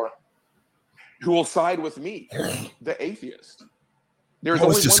before, who will side with me, the atheist. There's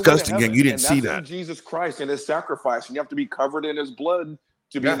only one disgusting, way to heaven, and you didn't and see that's that. Jesus Christ and his sacrifice, and you have to be covered in his blood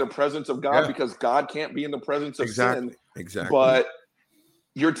to be in the presence of God, because God can't be in the presence of sin. Exactly. But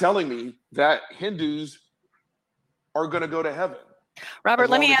you're telling me that Hindus are going to go to heaven. Robert,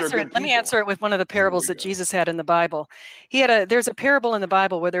 let me answer it. Let me answer it with one of the parables that Jesus had in the Bible. There's a parable in the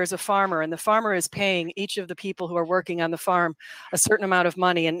Bible where there's a farmer, and the farmer is paying each of the people who are working on the farm a certain amount of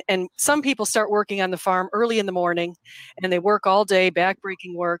money. And some people start working on the farm early in the morning, and they work all day,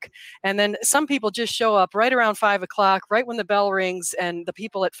 backbreaking work. And then some people just show up right around 5 o'clock, right when the bell rings, and the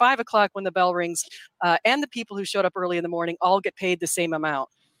people at 5 o'clock when the bell rings, and the people who showed up early in the morning all get paid the same amount.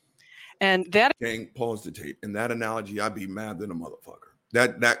 And that gang, pause the tape. In that analogy, I'd be mad than a motherfucker.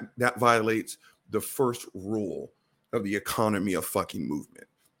 That violates the first rule of the economy of fucking movement,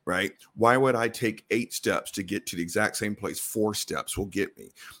 right? Why would I take 8 steps to get to the exact same place 4 steps will get me?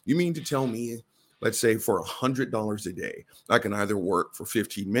 You mean to tell me, let's say for $100 a day, I can either work for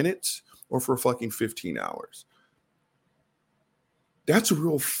 15 minutes or for fucking 15 hours? That's a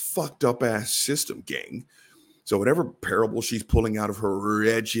real fucked up ass system, gang. So whatever parable she's pulling out of her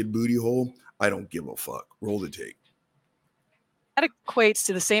wretched booty hole, I don't give a fuck. Roll the tape. That equates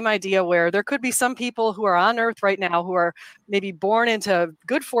to the same idea where there could be some people who are on earth right now who are maybe born into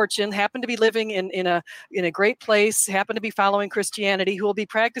good fortune, happen to be living in a great place, happen to be following Christianity, who will be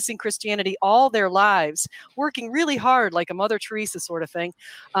practicing Christianity all their lives, working really hard like a Mother Teresa sort of thing.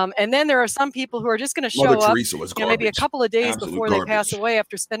 And then there are some people who are just going to show up maybe a couple of days before they pass away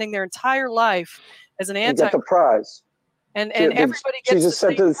after spending their entire life as an anti. Get the prize. And everybody gets Jesus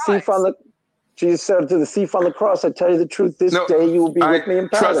said to the thief on the Jesus said to the thief on the cross, I tell you the truth, this day you will be with me in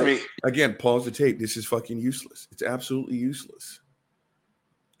paradise. Trust me. Again, pause the tape. This is fucking useless. It's absolutely useless.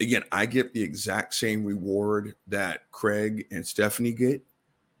 Again, I get the exact same reward that Craig and Stephanie get.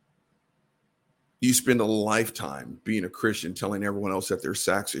 You spend a lifetime being a Christian telling everyone else that they're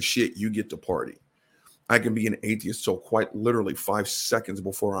sacks of shit. You get to party. I can be an atheist so quite literally 5 seconds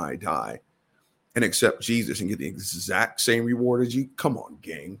before I die and accept Jesus and get the exact same reward as you. Come on,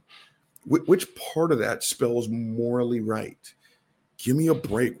 gang. Which part of that spells morally right? Give me a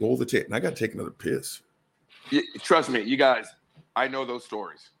break. Roll the tape. And I got to take another piss. Trust me, you guys, I know those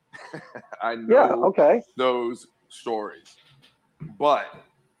stories. I know those stories. But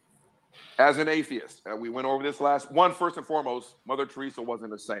as an atheist, we went over this first and foremost, Mother Teresa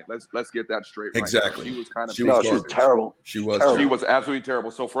wasn't a saint. Let's get that straight. Exactly. Right. She was kind of she was terrible. She was absolutely terrible.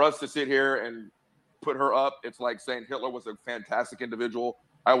 So for us to sit here and put her up, it's like saying Hitler was a fantastic individual.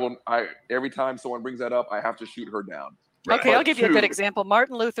 Every time someone brings that up, I have to shoot her down. Right. Okay, I'll give you a good example.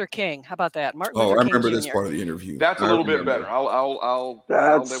 Martin Luther King. How about that? Martin Luther King remember Jr. this part of the interview. That's a little bit better. I'll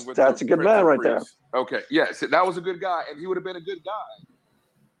live with that's a good man right there. Okay, yes, that was a good guy, and he would have been a good guy,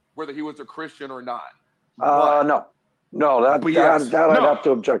 whether he was a Christian or not. No, that I'd have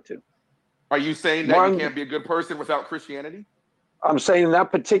to object to. Are you saying that you can't be a good person without Christianity? I'm saying in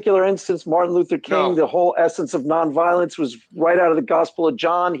that particular instance, Martin Luther King, the whole essence of nonviolence was right out of the Gospel of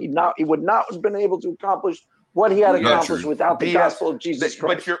John. He would not have been able to accomplish what he had accomplished without the gospel of Jesus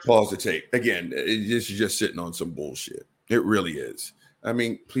Christ. Pause the tape. Again, this is just sitting on some bullshit. It really is. I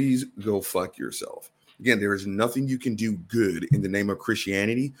mean, please go fuck yourself. Again, there is nothing you can do good in the name of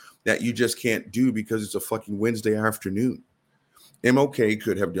Christianity that you just can't do because it's a fucking Wednesday afternoon. MLK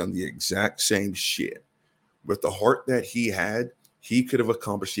could have done the exact same shit. With the heart that he had, he could have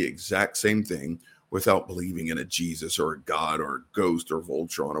accomplished the exact same thing without believing in a Jesus or a God or a ghost or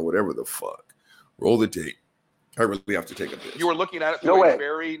Voltron or whatever the fuck. Roll the tape. I really have to take a piss. You were looking at it through a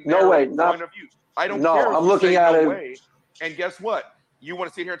very narrow point of view. I don't care. I'm looking at it. Way. And guess what? You want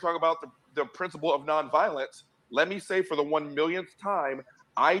to sit here and talk about the principle of nonviolence. Let me say for the 1 millionth time,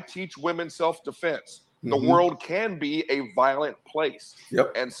 I teach women self-defense. The world can be a violent place.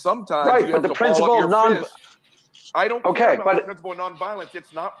 Yep. And sometimes you have to principle of nonviolence. I don't care about the principle of nonviolence.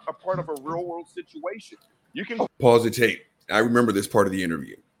 It's not a part of a real world situation. You can pause the tape. I remember this part of the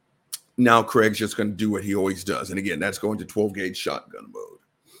interview. Now Craig's just going to do what he always does. And again, that's going to 12-gauge shotgun mode.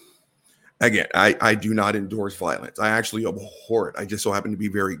 Again, I do not endorse violence. I actually abhor it. I just so happen to be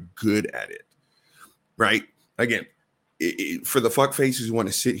very good at it. Right? Again, for the fuck faces who want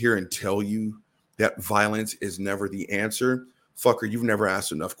to sit here and tell you that violence is never the answer, fucker, you've never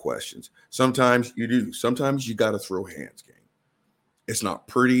asked enough questions. Sometimes you do. Sometimes you got to throw hands, gang. It's not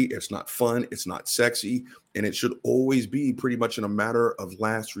pretty. It's not fun. It's not sexy. And it should always be pretty much in a matter of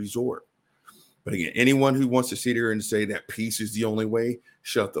last resort. But again, anyone who wants to sit here and say that peace is the only way,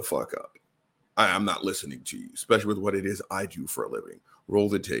 shut the fuck up. I'm not listening to you, especially with what it is I do for a living. Roll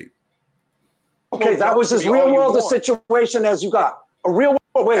the tape. Okay, that was as real world a situation as you got. A real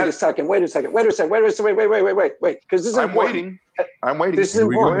world. Wait a second. Because this is important. I'm waiting. This is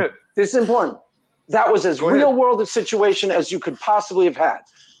important. This is important. That was as real world a situation as you could possibly have had.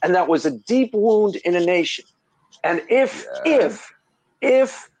 And that was a deep wound in a nation. And if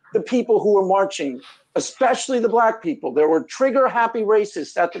the people who were marching, especially the black people, there were trigger happy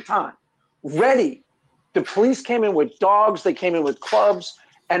racists at the time, ready. The police came in with dogs, they came in with clubs,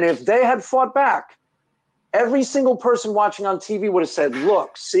 and if they had fought back, every single person watching on TV would have said,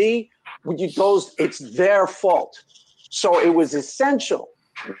 look, see, it's their fault. So it was essential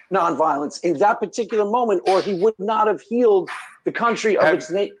nonviolence in that particular moment, or he would not have healed the country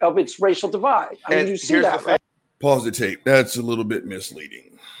of its racial divide. I mean, you see that, right? Pause the tape. That's a little bit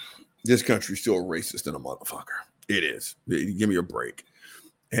misleading. This country's still racist than a motherfucker. It is. Give me a break.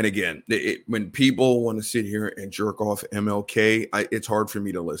 And again, when people want to sit here and jerk off MLK, it's hard for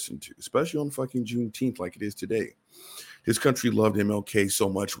me to listen to, especially on fucking Juneteenth like it is today. This country loved MLK so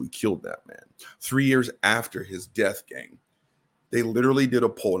much, we killed that man. 3 years after his death, gang, they literally did a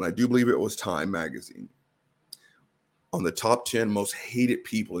poll, and I do believe it was Time magazine, on the top 10 most hated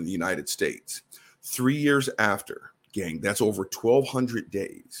people in the United States. 3 years after, gang, that's over 1,200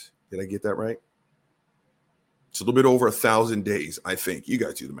 days. Did I get that right? It's a little bit over 1,000 days, I think. You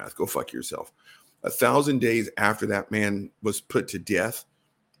guys do the math. Go fuck yourself. 1,000 days after that man was put to death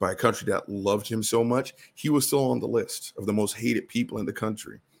by a country that loved him so much, he was still on the list of the most hated people in the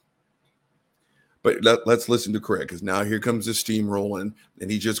country. But let's listen to Craig, because now here comes the steamrolling,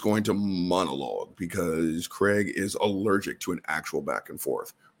 and he's just going to monologue because Craig is allergic to an actual back and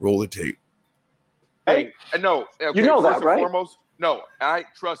forth. Roll the tape. Hey, no. Okay, you know that, right? Foremost, no,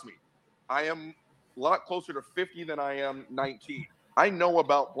 trust me. I am a lot closer to 50 than I am 19. I know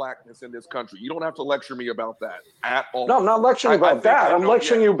about blackness in this country. You don't have to lecture me about that at all. No, I'm not lecturing about that. I'm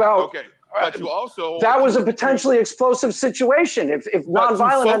lecturing you about. Okay, but you also. That was a potentially explosive situation. If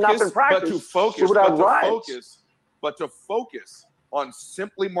nonviolence had not been practiced, But to focus on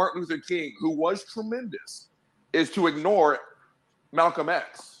simply Martin Luther King, who was tremendous, is to ignore Malcolm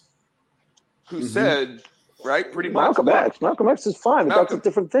X, who said. Right, pretty much. Malcolm X is fine, but that's a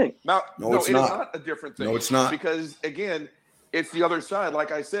different thing. No, it's not. It's not a different thing. No, it's not. Because again, it's the other side.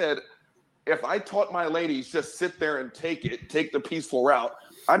 Like I said, if I taught my ladies just sit there and take the peaceful route,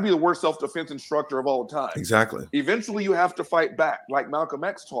 I'd be the worst self-defense instructor of all time. Exactly. Eventually, you have to fight back, like Malcolm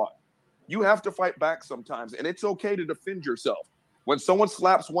X taught. You have to fight back sometimes, and it's okay to defend yourself. When someone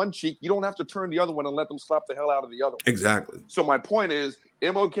slaps one cheek, you don't have to turn the other one and let them slap the hell out of the other one. Exactly. So my point is,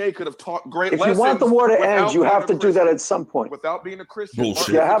 MLK could have taught great lessons. If you want the war to end, you have to do that at some point. Without being a Christian.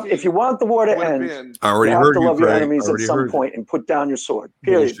 Bullshit. If you want the war to end, I already you heard have to love your Craig. enemies at some point and put down your sword.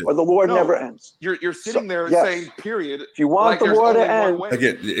 Period. Bullshit. Or the war never ends. You're sitting there saying period. If you want the war to end.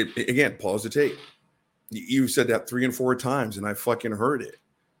 Again, pause the tape. You said that 3 and 4 times, and I fucking heard it.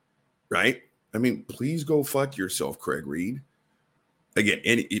 Right? I mean, please go fuck yourself, Craig Reed. Again,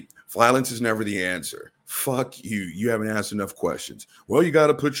 violence is never the answer. Fuck you. You haven't asked enough questions. Well, you got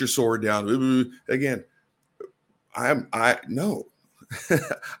to put your sword down. Again, I'm not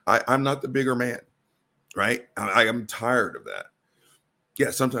the bigger man, right? I'm tired of that.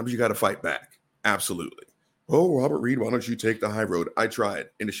 Yeah, sometimes you got to fight back. Absolutely. Oh, Robert Reed, why don't you take the high road? I tried,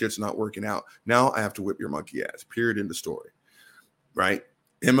 and the shit's not working out. Now I have to whip your monkey ass. Period. End of story. Right?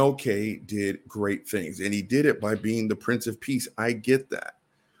 MLK did great things, and he did it by being the Prince of Peace. I get that.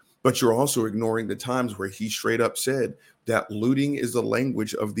 But you're also ignoring the times where he straight up said that looting is the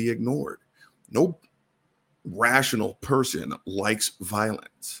language of the ignored. No rational person likes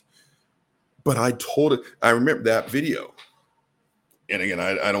violence. But I remember that video. And again,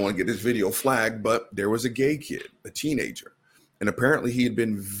 I don't want to get this video flagged, but there was a gay kid, a teenager, and apparently he had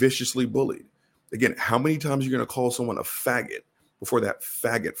been viciously bullied. Again, how many times are you going to call someone a faggot before that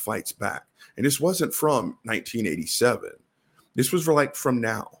faggot fights back? And this wasn't from 1987. This was from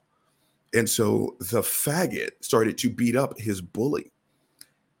now. And so the faggot started to beat up his bully.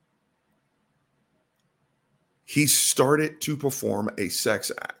 He started to perform a sex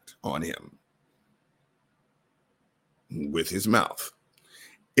act on him with his mouth.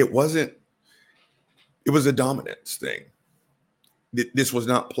 It was a dominance thing. This was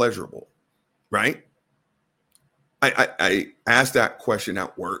not pleasurable, right? I asked that question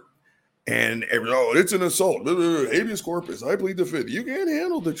at work, and everyone, it's an assault. Habeas corpus. I plead the fifth. You can't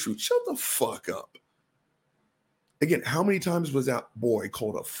handle the truth. Shut the fuck up. Again, how many times was that boy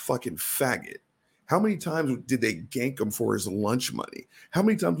called a fucking faggot? How many times did they gank him for his lunch money? How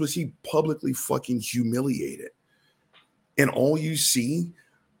many times was he publicly fucking humiliated? And all you see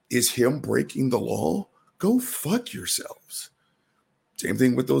is him breaking the law? Go fuck yourselves. Same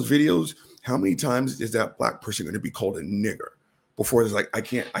thing with those videos. How many times is that black person going to be called a nigger before it's like, I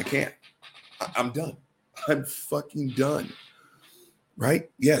can't. I'm done. I'm fucking done. Right?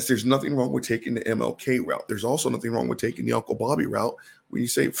 Yes, there's nothing wrong with taking the MLK route. There's also nothing wrong with taking the Uncle Bobby route when you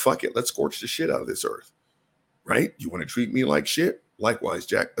say, fuck it, let's scorch the shit out of this earth. Right? You want to treat me like shit? Likewise,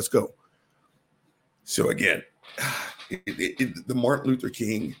 Jack, let's go. So again, the Martin Luther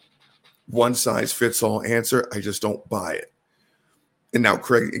King one size fits all answer, I just don't buy it. And now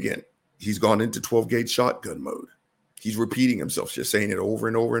Craig, again, he's gone into 12 gauge shotgun mode. He's repeating himself, just saying it over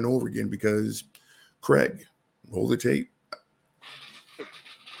and over and over again because Craig, roll the tape.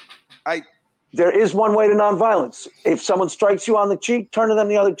 There is one way to nonviolence. If someone strikes you on the cheek, turn to them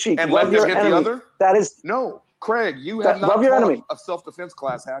the other cheek. And let them hit the other? That is no. Craig, you have not love your taught enemy. A self-defense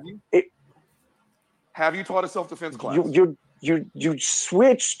class, have you? Have you taught a self-defense class? You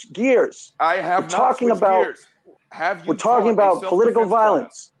switched gears. I have we're not talking switched about, gears. Have you we're talking about political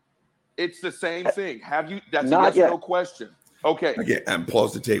violence. Class? It's the same thing. Have you? That's not a yes or no question. Okay. Again, and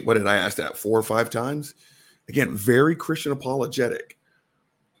pause the tape. What did I ask that 4 or 5 times? Again, very Christian apologetic.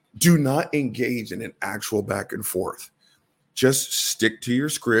 Do not engage in an actual back and forth. Just stick to your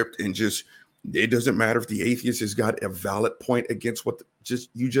script and just, it doesn't matter if the atheist has got a valid point against what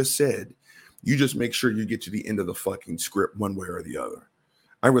you just said. You just make sure you get to the end of the fucking script one way or the other.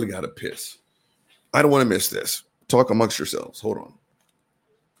 I really got to piss. I don't want to miss this. Talk amongst yourselves. Hold on.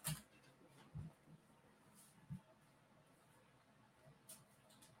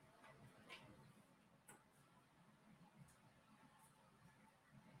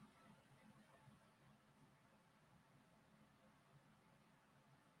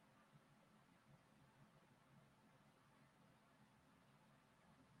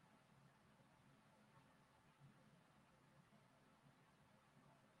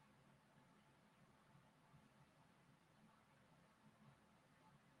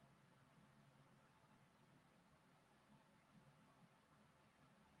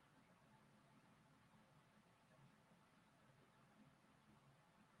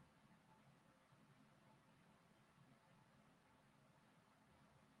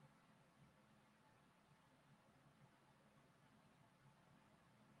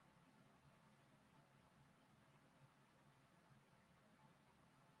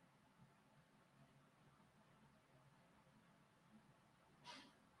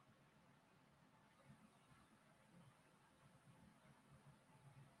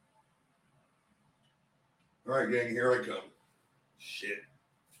 All right, gang, here I come. Shit.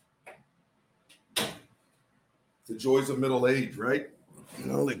 The joys of middle age, right?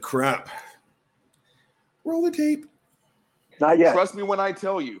 Holy crap. Roll the tape. Not yet. Trust me when I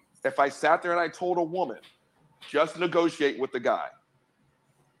tell you, if I sat there and I told a woman, just negotiate with the guy,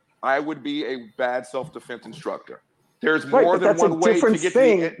 I would be a bad self-defense instructor. There's more than one way to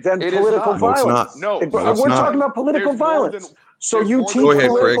get than political violence. No, we're talking about political violence. So you teach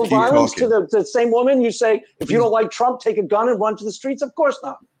political violence to the same woman. You say, if you don't like Trump, take a gun and run to the streets. Of course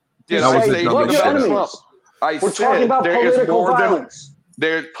not. Did I say love your enemies? We're talking about political violence.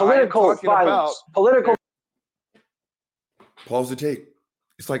 Political violence. Political. Pause the tape.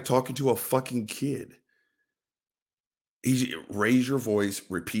 It's like talking to a fucking kid. Raise your voice,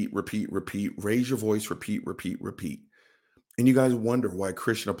 repeat, repeat, repeat. Raise your voice, repeat, repeat, repeat. And you guys wonder why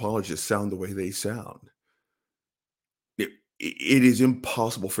Christian apologists sound the way they sound. It is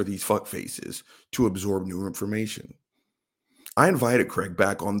impossible for these fuckfaces to absorb new information. I invited Craig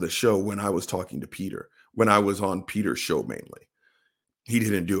back on the show when I was talking to Peter, when I was on Peter's show mainly. He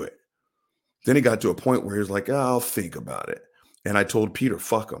didn't do it. Then he got to a point where he was like, I'll think about it. And I told Peter,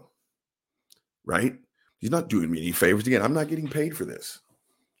 fuck him. Right? He's not doing me any favors. Again, I'm not getting paid for this.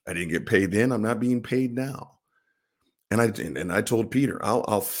 I didn't get paid then. I'm not being paid now. And I told Peter,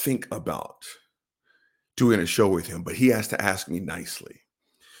 I'll think about doing a show with him, but he has to ask me nicely.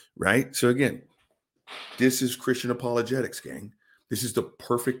 Right? So again, this is Christian apologetics, gang. This is the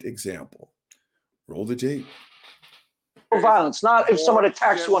perfect example. Roll the tape. Violence, not if someone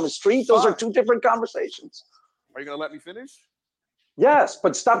attacks you on the street. Those are two different conversations. Are you going to let me finish? Yes,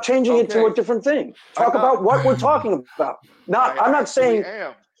 but stop changing it to a different thing. Talk about what we're talking about. I'm not saying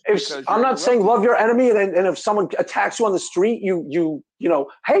love your enemy, and if someone attacks you on the street, you know,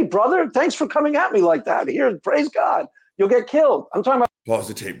 hey brother, thanks for coming at me like that. Here, praise God, you'll get killed. I'm talking about. Pause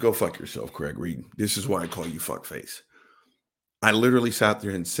the tape. Go fuck yourself, Craig Reed. This is why I call you fuckface. I literally sat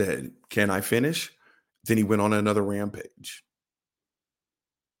there and said, "Can I finish?" Then he went on another rampage.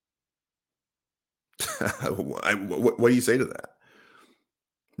 What do you say to that?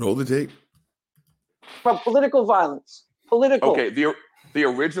 Roll the tape. About political violence. Political. Okay, the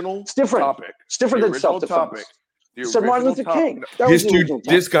original it's different. topic. It's different than self-defense. Said Martin Luther King.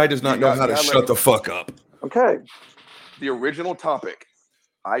 This guy does not know how to shut the fuck up. Okay. The original topic.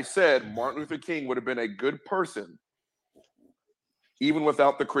 I said Martin Luther King would have been a good person even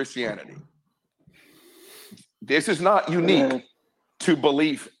without the Christianity. This is not unique to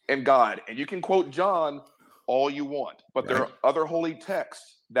belief in God. And you can quote John all you want, but there are other holy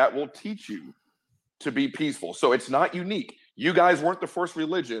texts that will teach you to be peaceful. So it's not unique. You guys weren't the first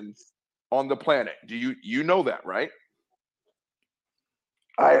religion on the planet. Do you know that, right?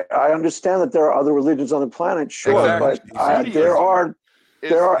 I understand that there are other religions on the planet, sure, exactly. but there are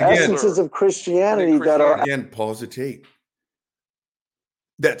essences of Christianity that are again. Pause the tape.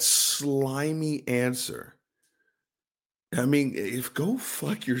 That slimy answer. I mean, go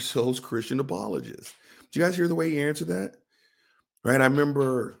fuck yourselves, Christian apologists. Did you guys hear the way he answered that? Right? I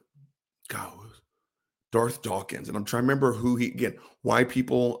remember, Darth Dawkins, and I'm trying to remember why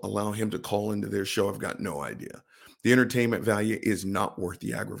people allow him to call into their show. I've got no idea. The entertainment value is not worth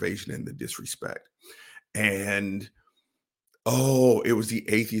the aggravation and the disrespect. And, it was the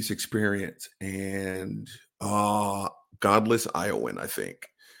Atheist Experience. And Godless Iowan, I think,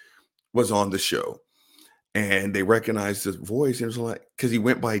 was on the show. And they recognized his voice. And it was like, because he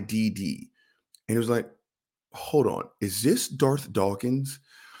went by DD. And it was like, hold on, is this Darth Dawkins?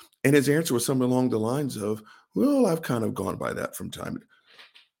 And his answer was something along the lines of, well, I've kind of gone by that from time.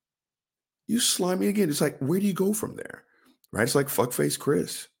 You slimy again. It's like, where do you go from there? Right? It's like fuckface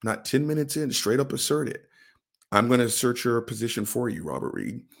Chris. Not 10 minutes in, straight up assert it. I'm going to assert your position for you, Robert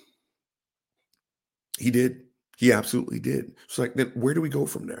Reed. He did. He absolutely did. It's like, then where do we go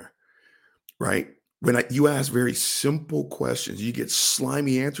from there? Right? When you ask very simple questions, you get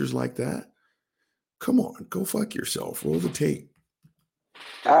slimy answers like that. Come on, go fuck yourself. Roll the tape.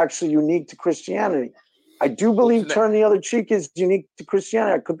 Actually unique to Christianity. I do believe turn the other cheek is unique to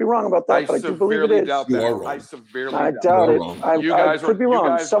Christianity. I could be wrong about that, but I do believe it is. You are wrong. I severely doubt it. I could be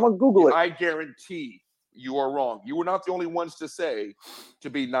wrong. Someone Google it. I guarantee you are wrong. You were not the only ones to say to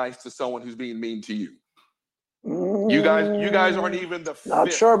be nice to someone who's being mean to you. You guys aren't even the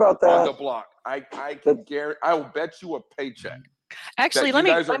not sure about that on the block. I can guarantee. I will bet you a paycheck. Actually, you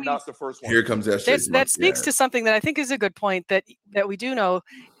guys are not the first one. Here comes that speaks to something that I think is a good point that we do know.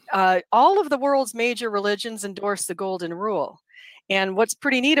 All of the world's major religions endorse the Golden Rule. And what's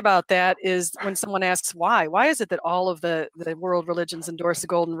pretty neat about that is when someone asks why is it that all of the world religions endorse the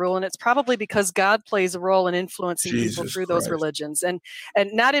Golden Rule? And it's probably because God plays a role in influencing people through those religions and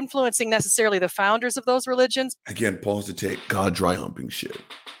not influencing necessarily the founders of those religions. Again, pause the tape. God dry humping shit.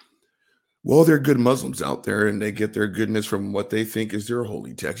 Well, there are good Muslims out there and they get their goodness from what they think is their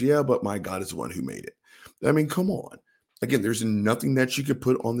holy text. Yeah, but my God is the one who made it. I mean, come on. Again, there's nothing that you could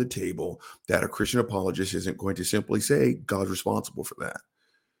put on the table that a Christian apologist isn't going to simply say God's responsible for that.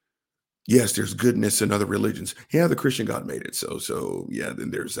 Yes, there's goodness in other religions. Yeah, the Christian God made it. So yeah, then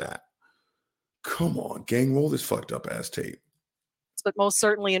there's that. Come on, gang, roll this fucked up ass tape. But most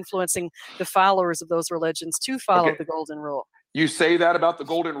certainly influencing the followers of those religions to follow the Golden Rule. You say that about the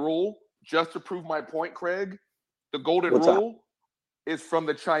Golden Rule just to prove my point, Craig. The Golden Rule is from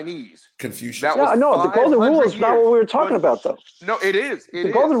the Chinese. Confucius. The Golden Rule is not what we were talking about, though. No, it is.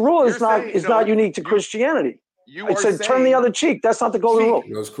 The Golden Rule is not unique to Christianity. I said turn the other cheek. That's not the Golden Rule.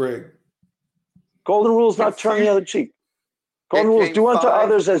 That was Craig. Golden Rule is not turn the other cheek. Golden Rule is do unto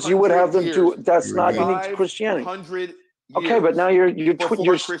others as you would have them do. That's not unique to Christianity. Okay, but now you're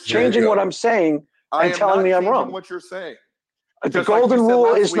changing what I'm saying and telling me I'm wrong. What you're saying. The Golden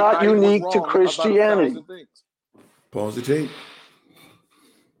Rule is not unique to Christianity. Pause the tape.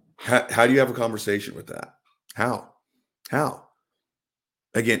 How do you have a conversation with that? How?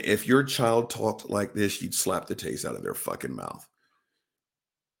 Again, if your child talked like this, you'd slap the taste out of their fucking mouth.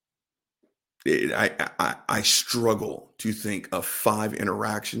 I struggle to think of 5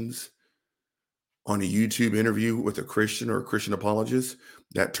 interactions on a YouTube interview with a Christian or a Christian apologist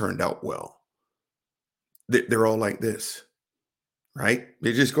that turned out well. They're all like this, right?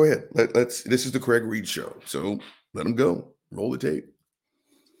 They just go ahead. This is the Craig Reed Show, so let them go. Roll the tape.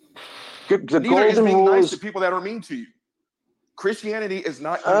 The Golden Rule nice to people that are mean to you. Christianity is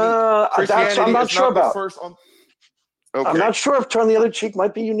not unique. I'm not sure about. I'm not sure if turn the other cheek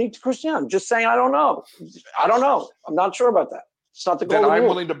might be unique to Christianity. I'm just saying I don't know. I'm not sure about that. It's not the Golden Rule. I'm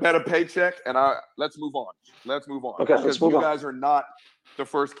willing to bet a paycheck, and let's move on. Okay, let's move on. You guys are not the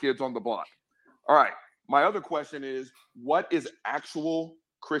first kids on the block. All right. My other question is, what is actual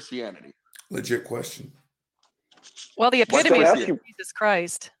Christianity? Legit question. Well, the epitome is Jesus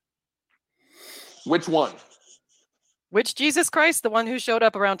Christ. Which one? Which Jesus Christ? The one who showed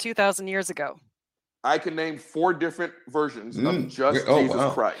up around 2,000 years ago. I can name 4 different versions of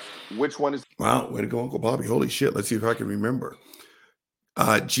Jesus Christ. Which one is? Wow, way to go, Uncle Bobby. Holy shit. Let's see if I can remember.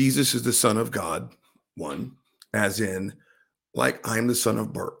 Jesus is the Son of God, one, as in, like, I'm the son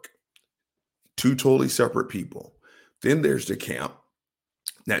of Burke. 2 totally separate people. Then there's the camp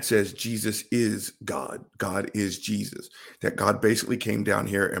that says Jesus is God. God is Jesus. That God basically came down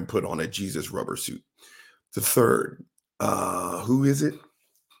here and put on a Jesus rubber suit. The third, who is it?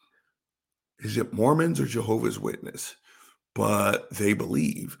 Is it Mormons or Jehovah's Witness? But they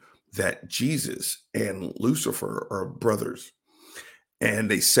believe that Jesus and Lucifer are brothers.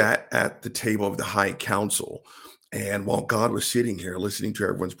 And they sat at the table of the high council. And while God was sitting here listening to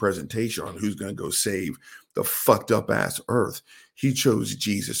everyone's presentation on who's going to go save the fucked up ass earth, he chose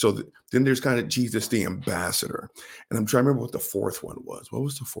Jesus. So then there's kind of Jesus the ambassador. And I'm trying to remember what the fourth one was. What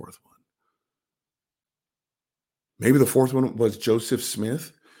was the fourth one? Maybe the fourth one was Joseph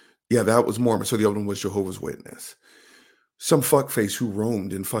Smith. Yeah, that was Mormon. So the other one was Jehovah's Witness. Some fuckface who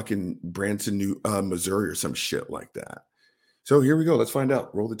roamed in fucking Branson, Missouri or some shit like that. So here we go. Let's find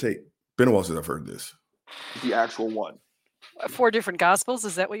out. Roll the tape. Been a while since I've heard this. The actual one. 4 different gospels.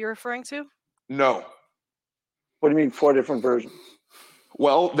 Is that what you're referring to? No. What do you mean 4 different versions?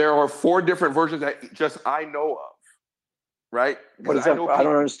 Well, there are 4 different versions that just I know of. Right? What is that? I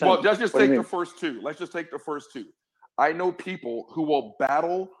don't understand. Well, let's just take the first 2. Let's just take the first 2. I know people who will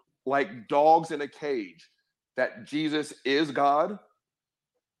battle like dogs in a cage that Jesus is God.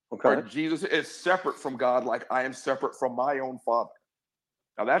 Okay. Or Jesus is separate from God, like I am separate from my own Father.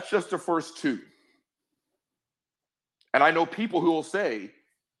 Now, that's just the first 2. And I know people who will say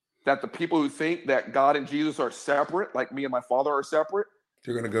that the people who think that God and Jesus are separate, like me and my Father are separate,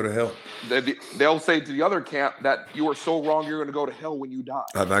 they're going to go to hell. They'll say to the other camp that you are so wrong, you're going to go to hell when you die.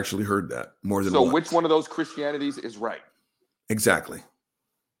 I've actually heard that more than once. So which one of those Christianities is right? Exactly.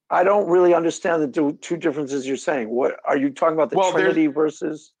 I don't really understand the 2 differences you're saying. What are you talking about? The Trinity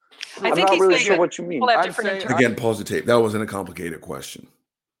versus? I'm not really sure what you mean. Again, pause the tape. That wasn't a complicated question.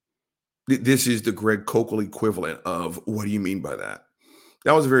 This is the Greg Kokel equivalent of what do you mean by that?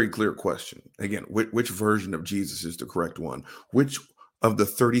 That was a very clear question. Again, which version of Jesus is the correct one? Which of the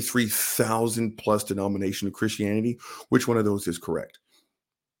 33,000 plus denomination of Christianity, which one of those is correct?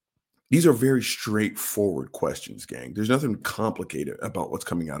 These are very straightforward questions, gang. There's nothing complicated about what's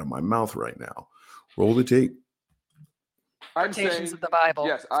coming out of my mouth right now. Roll the tape. I'm saying, of the Bible.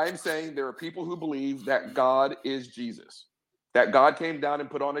 Yes, I'm saying there are people who believe that God is Jesus. That God came down and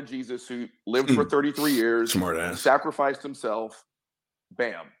put on a Jesus suit, lived for 33 years, smart ass, sacrificed himself,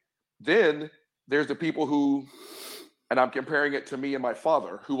 bam. Then there's the people who, and I'm comparing it to me and my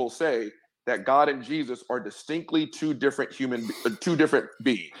Father, who will say that God and Jesus are distinctly 2 different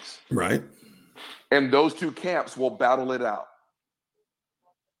beings. Right. And those 2 camps will battle it out.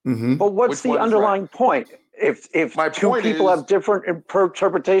 Mm-hmm. But what's the underlying point? If 2 people have different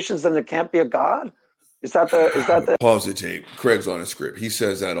interpretations, then there can't be a God? Is that the pause the tape? Craig's on a script. He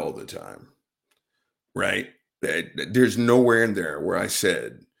says that all the time, right? There's nowhere in there where I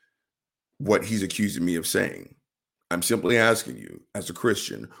said what he's accusing me of saying. I'm simply asking you, as a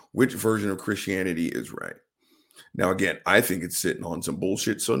Christian, which version of Christianity is right? Now, again, I think it's sitting on some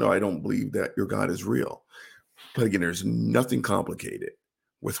bullshit. So no, I don't believe that your God is real. But again, there's nothing complicated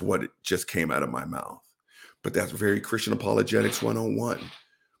with what it just came out of my mouth. But that's very Christian apologetics 101.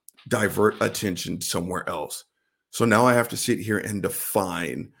 Divert attention somewhere else. So now I have to sit here and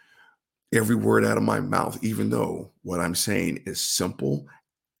define every word out of my mouth, even though what I'm saying is simple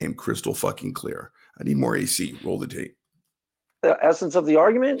and crystal fucking clear. I need more AC. Roll the tape. The essence of the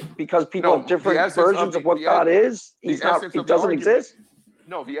argument, because people have different versions of what God is. He doesn't exist.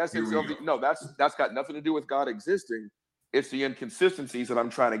 No, the essence of that's got nothing to do with God existing. It's the inconsistencies that I'm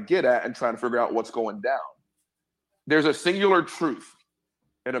trying to get at and trying to figure out what's going down. There's a singular truth,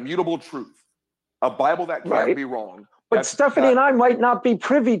 an immutable truth, a Bible that can't be wrong. But Stephanie and I might not be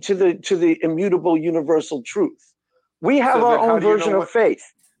privy to the immutable universal truth. We have our own version of faith.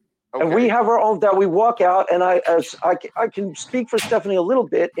 Okay. And we have our own that we walk out. And I can speak for Stephanie a little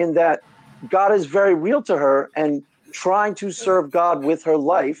bit in that God is very real to her, and trying to serve God with her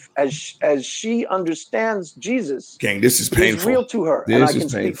life as she understands Jesus. Gang, this is painful. Is real to her. And I can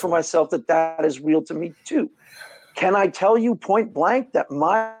speak for myself that is real to me too. Can I tell you point blank that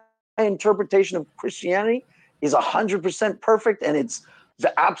my interpretation of Christianity is 100% perfect, and it's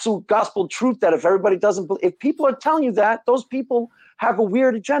the absolute gospel truth that if everybody doesn't believe, if people are telling you that, those people have a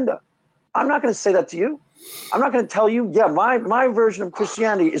weird agenda. I'm not going to say that to you. I'm not going to tell you, my version of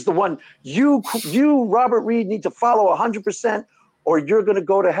Christianity is the one you Robert Reed, need to follow 100%, or you're going to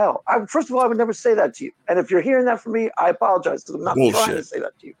go to hell. First of all, I would never say that to you. And if you're hearing that from me, I apologize. I'm not trying to say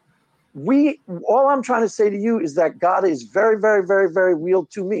that to you. All I'm trying to say to you is that God is very, very, very, very real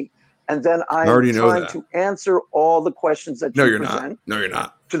to me. And then I'm trying to answer all the questions that you present. No, you're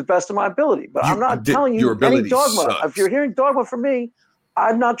not. To the best of my ability. But I'm not telling you any dogma. Sucks. If you're hearing dogma from me,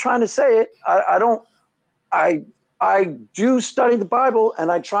 I'm not trying to say it. I do study the Bible,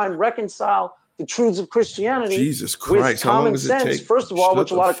 and I try and reconcile the truths of Christianity Jesus Christ, with common sense, first of all,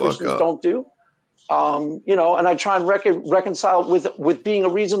 which a lot of Christians don't do. And I try and reconcile with being a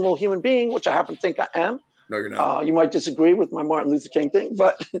reasonable human being, which I happen to think I am. No, you're not. You might disagree with my Martin Luther King thing,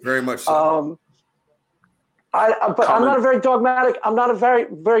 but very much so. I'm not a very dogmatic. I'm not a very,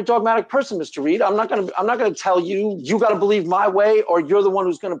 very dogmatic person, Mr. Reed. I'm not gonna tell you got to believe my way or you're the one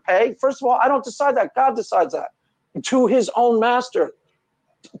who's going to pay. First of all, I don't decide that. God decides that. To his own master,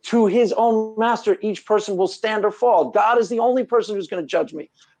 each person will stand or fall. God is the only person who's going to judge me.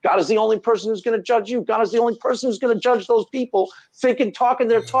 God is the only person who's going to judge you. God is the only person who's going to judge those people talking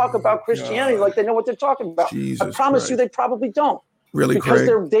their talk about Christianity like they know what they're talking about. Jesus I promise you, they probably don't. Really, because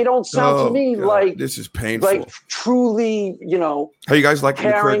they don't sound to me like this is painful. Like truly, how you guys like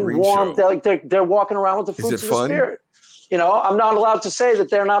caring, warm. They're walking around with the fruits of the Spirit. I'm not allowed to say that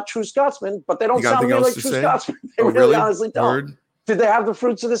they're not true Scotsmen, but they don't sound to me like true Scotsmen. They really honestly don't. Word? Did they have the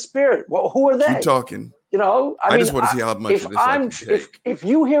fruits of the Spirit? Well, who are they? Keep talking. I just want to see how much of this if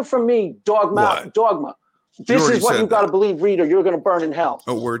you hear from me dogma, this is what you got to believe, Reed, or you're going to burn in hell.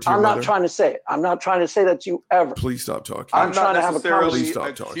 A word to I'm your not mother? trying to say it. I'm not trying to say that to you ever. Please stop talking. I'm trying not to have a necessarily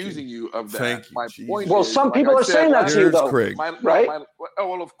conversation. accusing you of that. Thank you, My point Well, is, some people are saying that to you, though. Craig. Right?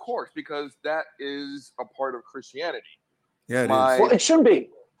 Well, of course, because that is a part of Christianity. Yeah, it is. Well, it shouldn't be.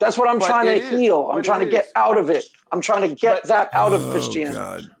 That's what I'm trying to heal. I'm trying to get out of it. I'm trying to get that out of Christianity.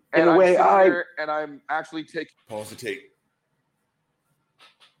 God. And a way I'm actually taking pause the tape.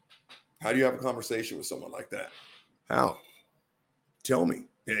 How do you have a conversation with someone like that? How? Tell me.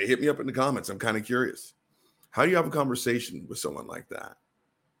 Hit me up in the comments. I'm kind of curious. How do you have a conversation with someone like that?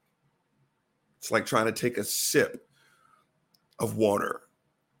 It's like trying to take a sip of water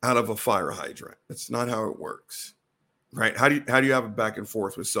out of a fire hydrant. That's not how it works. Right? How do you have a back and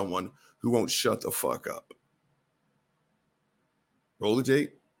forth with someone who won't shut the fuck up? Roll the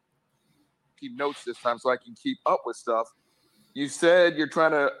tape. Keep notes this time so I can keep up with stuff. You said you're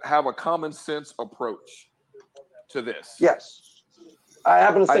trying to have a common sense approach to this. Yes. I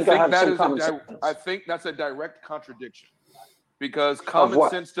happen to think I have some common sense. I think that's a direct contradiction because common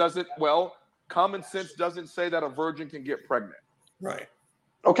sense doesn't say that a virgin can get pregnant. Right.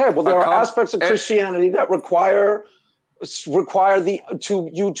 Okay, well, there are aspects of Christianity that require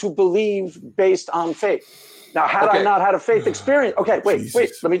you to believe based on faith. Now, had I not had a faith experience,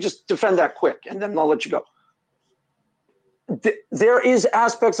 wait, let me just defend that quick, and then I'll let you go. There is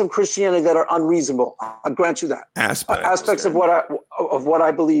aspects of Christianity that are unreasonable. I'll grant you that. Aspects of what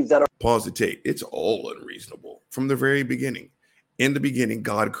I believe that are. Pause the tape. It's all unreasonable from the very beginning. In the beginning,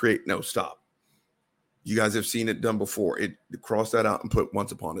 God created. No, stop. You guys have seen it done before. Cross that out and put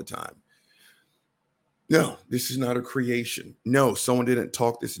once upon a time. No, this is not a creation. No, someone didn't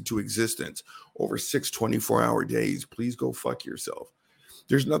talk this into existence over 6 24-hour days. Please go fuck yourself.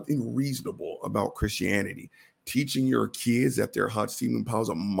 There's nothing reasonable about Christianity. Teaching your kids that they're hot steaming piles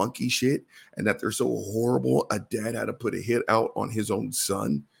of monkey shit and that they're so horrible a dad had to put a hit out on his own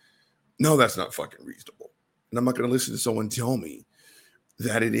son. No, that's not fucking reasonable. And I'm not going to listen to someone tell me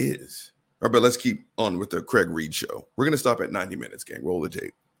that it is. All right, but let's keep on with the Craig Reed show. We're going to stop at 90 minutes, gang. Roll the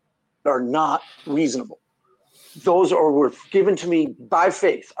tape. Are not reasonable. Those were given to me by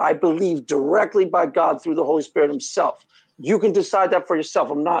faith. I believe directly by God through the Holy Spirit himself. You can decide that for yourself.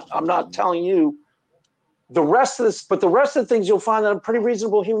 I'm not telling you the rest of this, but the rest of the things you'll find that I'm a pretty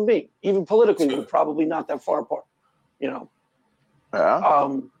reasonable human being. Even politically, we're probably not that far apart, Yeah.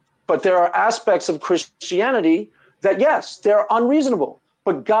 But there are aspects of Christianity that, yes, they're unreasonable.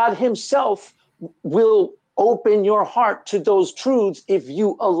 But God himself will open your heart to those truths if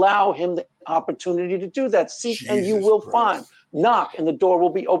you allow him the opportunity to do that. Seek and you will find. Knock and the door will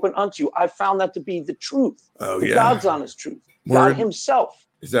be open unto you. I found that to be the truth. God's honest truth. God himself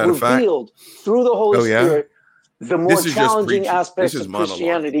revealed through the Holy Spirit the more challenging aspects of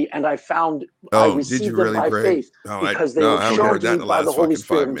Christianity, and I found I received them by faith because they were shown to me by the Holy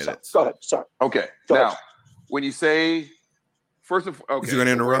Spirit himself. Go ahead. Sorry. Okay. Now, when you say first of all, is he going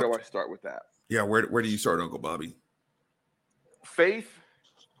to interrupt? Where do I start with that? Yeah, where do you start, Uncle Bobby? Faith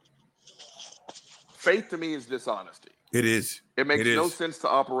to me is dishonesty. It is. It makes no sense to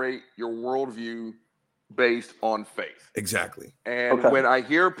operate your worldview based on faith. Exactly. And when I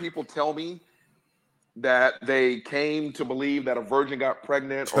hear people tell me that they came to believe that a virgin got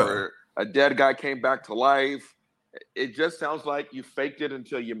pregnant or a dead guy came back to life. It just sounds like you faked it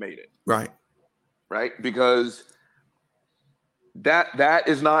until you made it. Right. Because that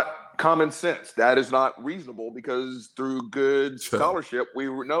is not common sense. That is not reasonable, because through good scholarship, we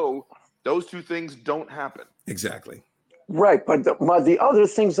know those two things don't happen. Exactly. Right. But the other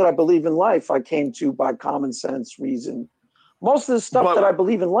things that I believe in life, I came to by common sense, reason. Most of the stuff that I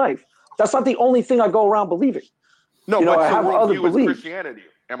believe in life, that's not the only thing I go around believing. No, but I have other worldview is Christianity.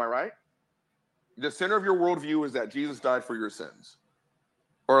 Am I right? The center of your worldview is that Jesus died for your sins,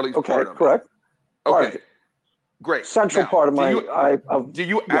 or at least part of correct. it. Okay, great. Central part of my. Do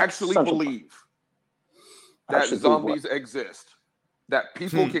you actually believe that zombies exist? That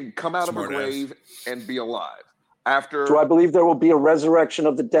people can come out of a grave and be alive after? Do I believe there will be a resurrection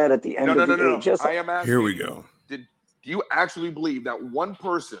of the dead at the end of the age? Yes. I am asking. Here we go. Do you actually believe that one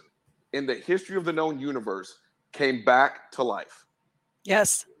person in the history of the known universe came back to life?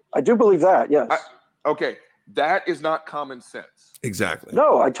 Yes. I do believe that, yes. Okay, that is not common sense. Exactly.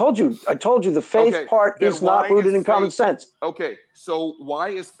 No, I told you the faith part is not rooted in common sense. Okay, so why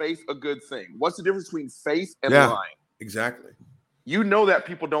is faith a good thing? What's the difference between faith and lying? Exactly. You know that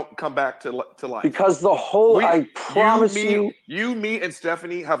people don't come back to life. Because the whole, I promise you. You, me, and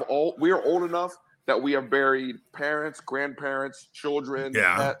Stephanie we are old enough that we have buried parents, grandparents, children,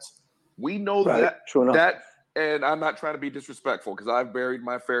 pets. We know that. True enough. And I'm not trying to be disrespectful, because I've buried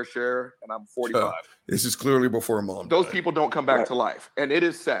my fair share, and I'm 45. This is clearly before Mom. Those people don't come back to life. And it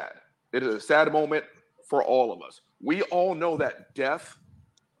is sad. It is a sad moment for all of us. We all know that death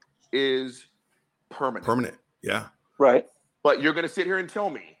is permanent. Permanent, yeah. Right. But you're going to sit here and tell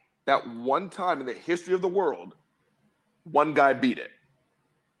me that one time in the history of the world, one guy beat it.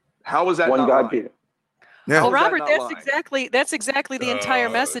 How is that one guy beat it? Yeah. Well, Robert, that's exactly the entire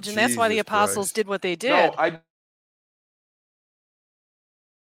message, and that's why the apostles did what they did. No. I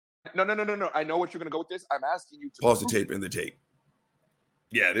know what you're going to go with this. I'm asking you to pause the tape in the tape.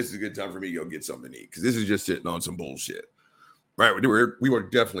 Yeah, this is a good time for me to go get something to eat, because this is just sitting on some bullshit. Right, we will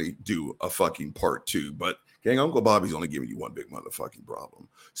definitely do a fucking part 2, but gang, Uncle Bobby's only giving you one big motherfucking problem.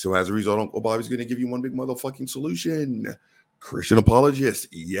 So as a result, Uncle Bobby's going to give you one big motherfucking solution. Christian apologist,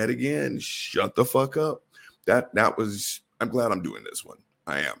 yet again, shut the fuck up. That was, I'm glad I'm doing this one.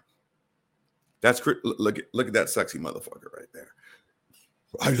 I am. Look at that sexy motherfucker right there.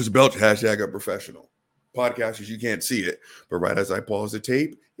 I just belch # a professional. Podcasters, you can't see it, but right as I pause the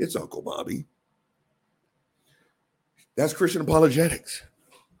tape, it's Uncle Bobby. That's Christian apologetics.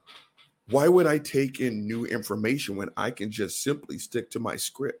 Why would I take in new information when I can just simply stick to my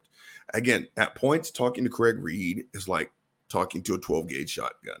script? Again, at points, talking to Craig Reed is like talking to a 12-gauge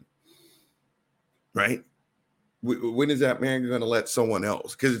shotgun, right? When is that man going to let someone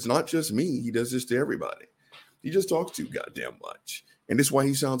else? Because it's not just me. He does this to everybody. He just talks too goddamn much. And this is why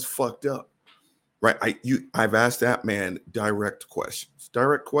he sounds fucked up, right? I've asked that man direct questions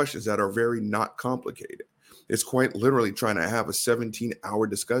that are very not complicated. It's quite literally trying to have a 17-hour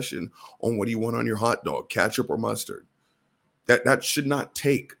discussion on what do you want on your hot dog, ketchup or mustard. That should not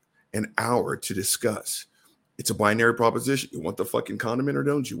take an hour to discuss. It's a binary proposition. You want the fucking condiment or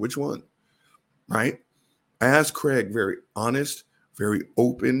don't you? Which one? Right? I asked Craig very honest, very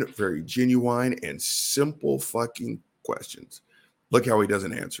open, very genuine, and simple fucking questions. Look how he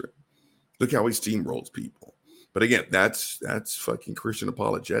doesn't answer it. Look how he steamrolls people. But again, that's fucking Christian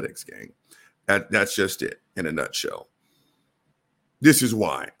apologetics, gang. That's just it in a nutshell. This is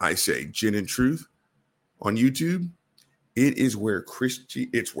why I say Gin and Truth on YouTube. It's where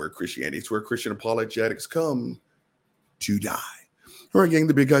Christianity, it's where Christian apologetics come to die. All right, gang,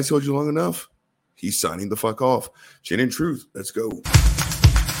 the big guy told you long enough. He's signing the fuck off. Gin and Truth, let's go.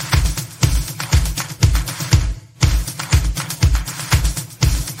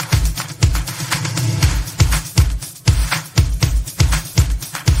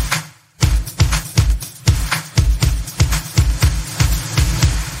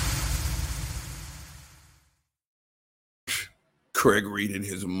 Craig Reed and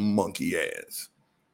his monkey ass.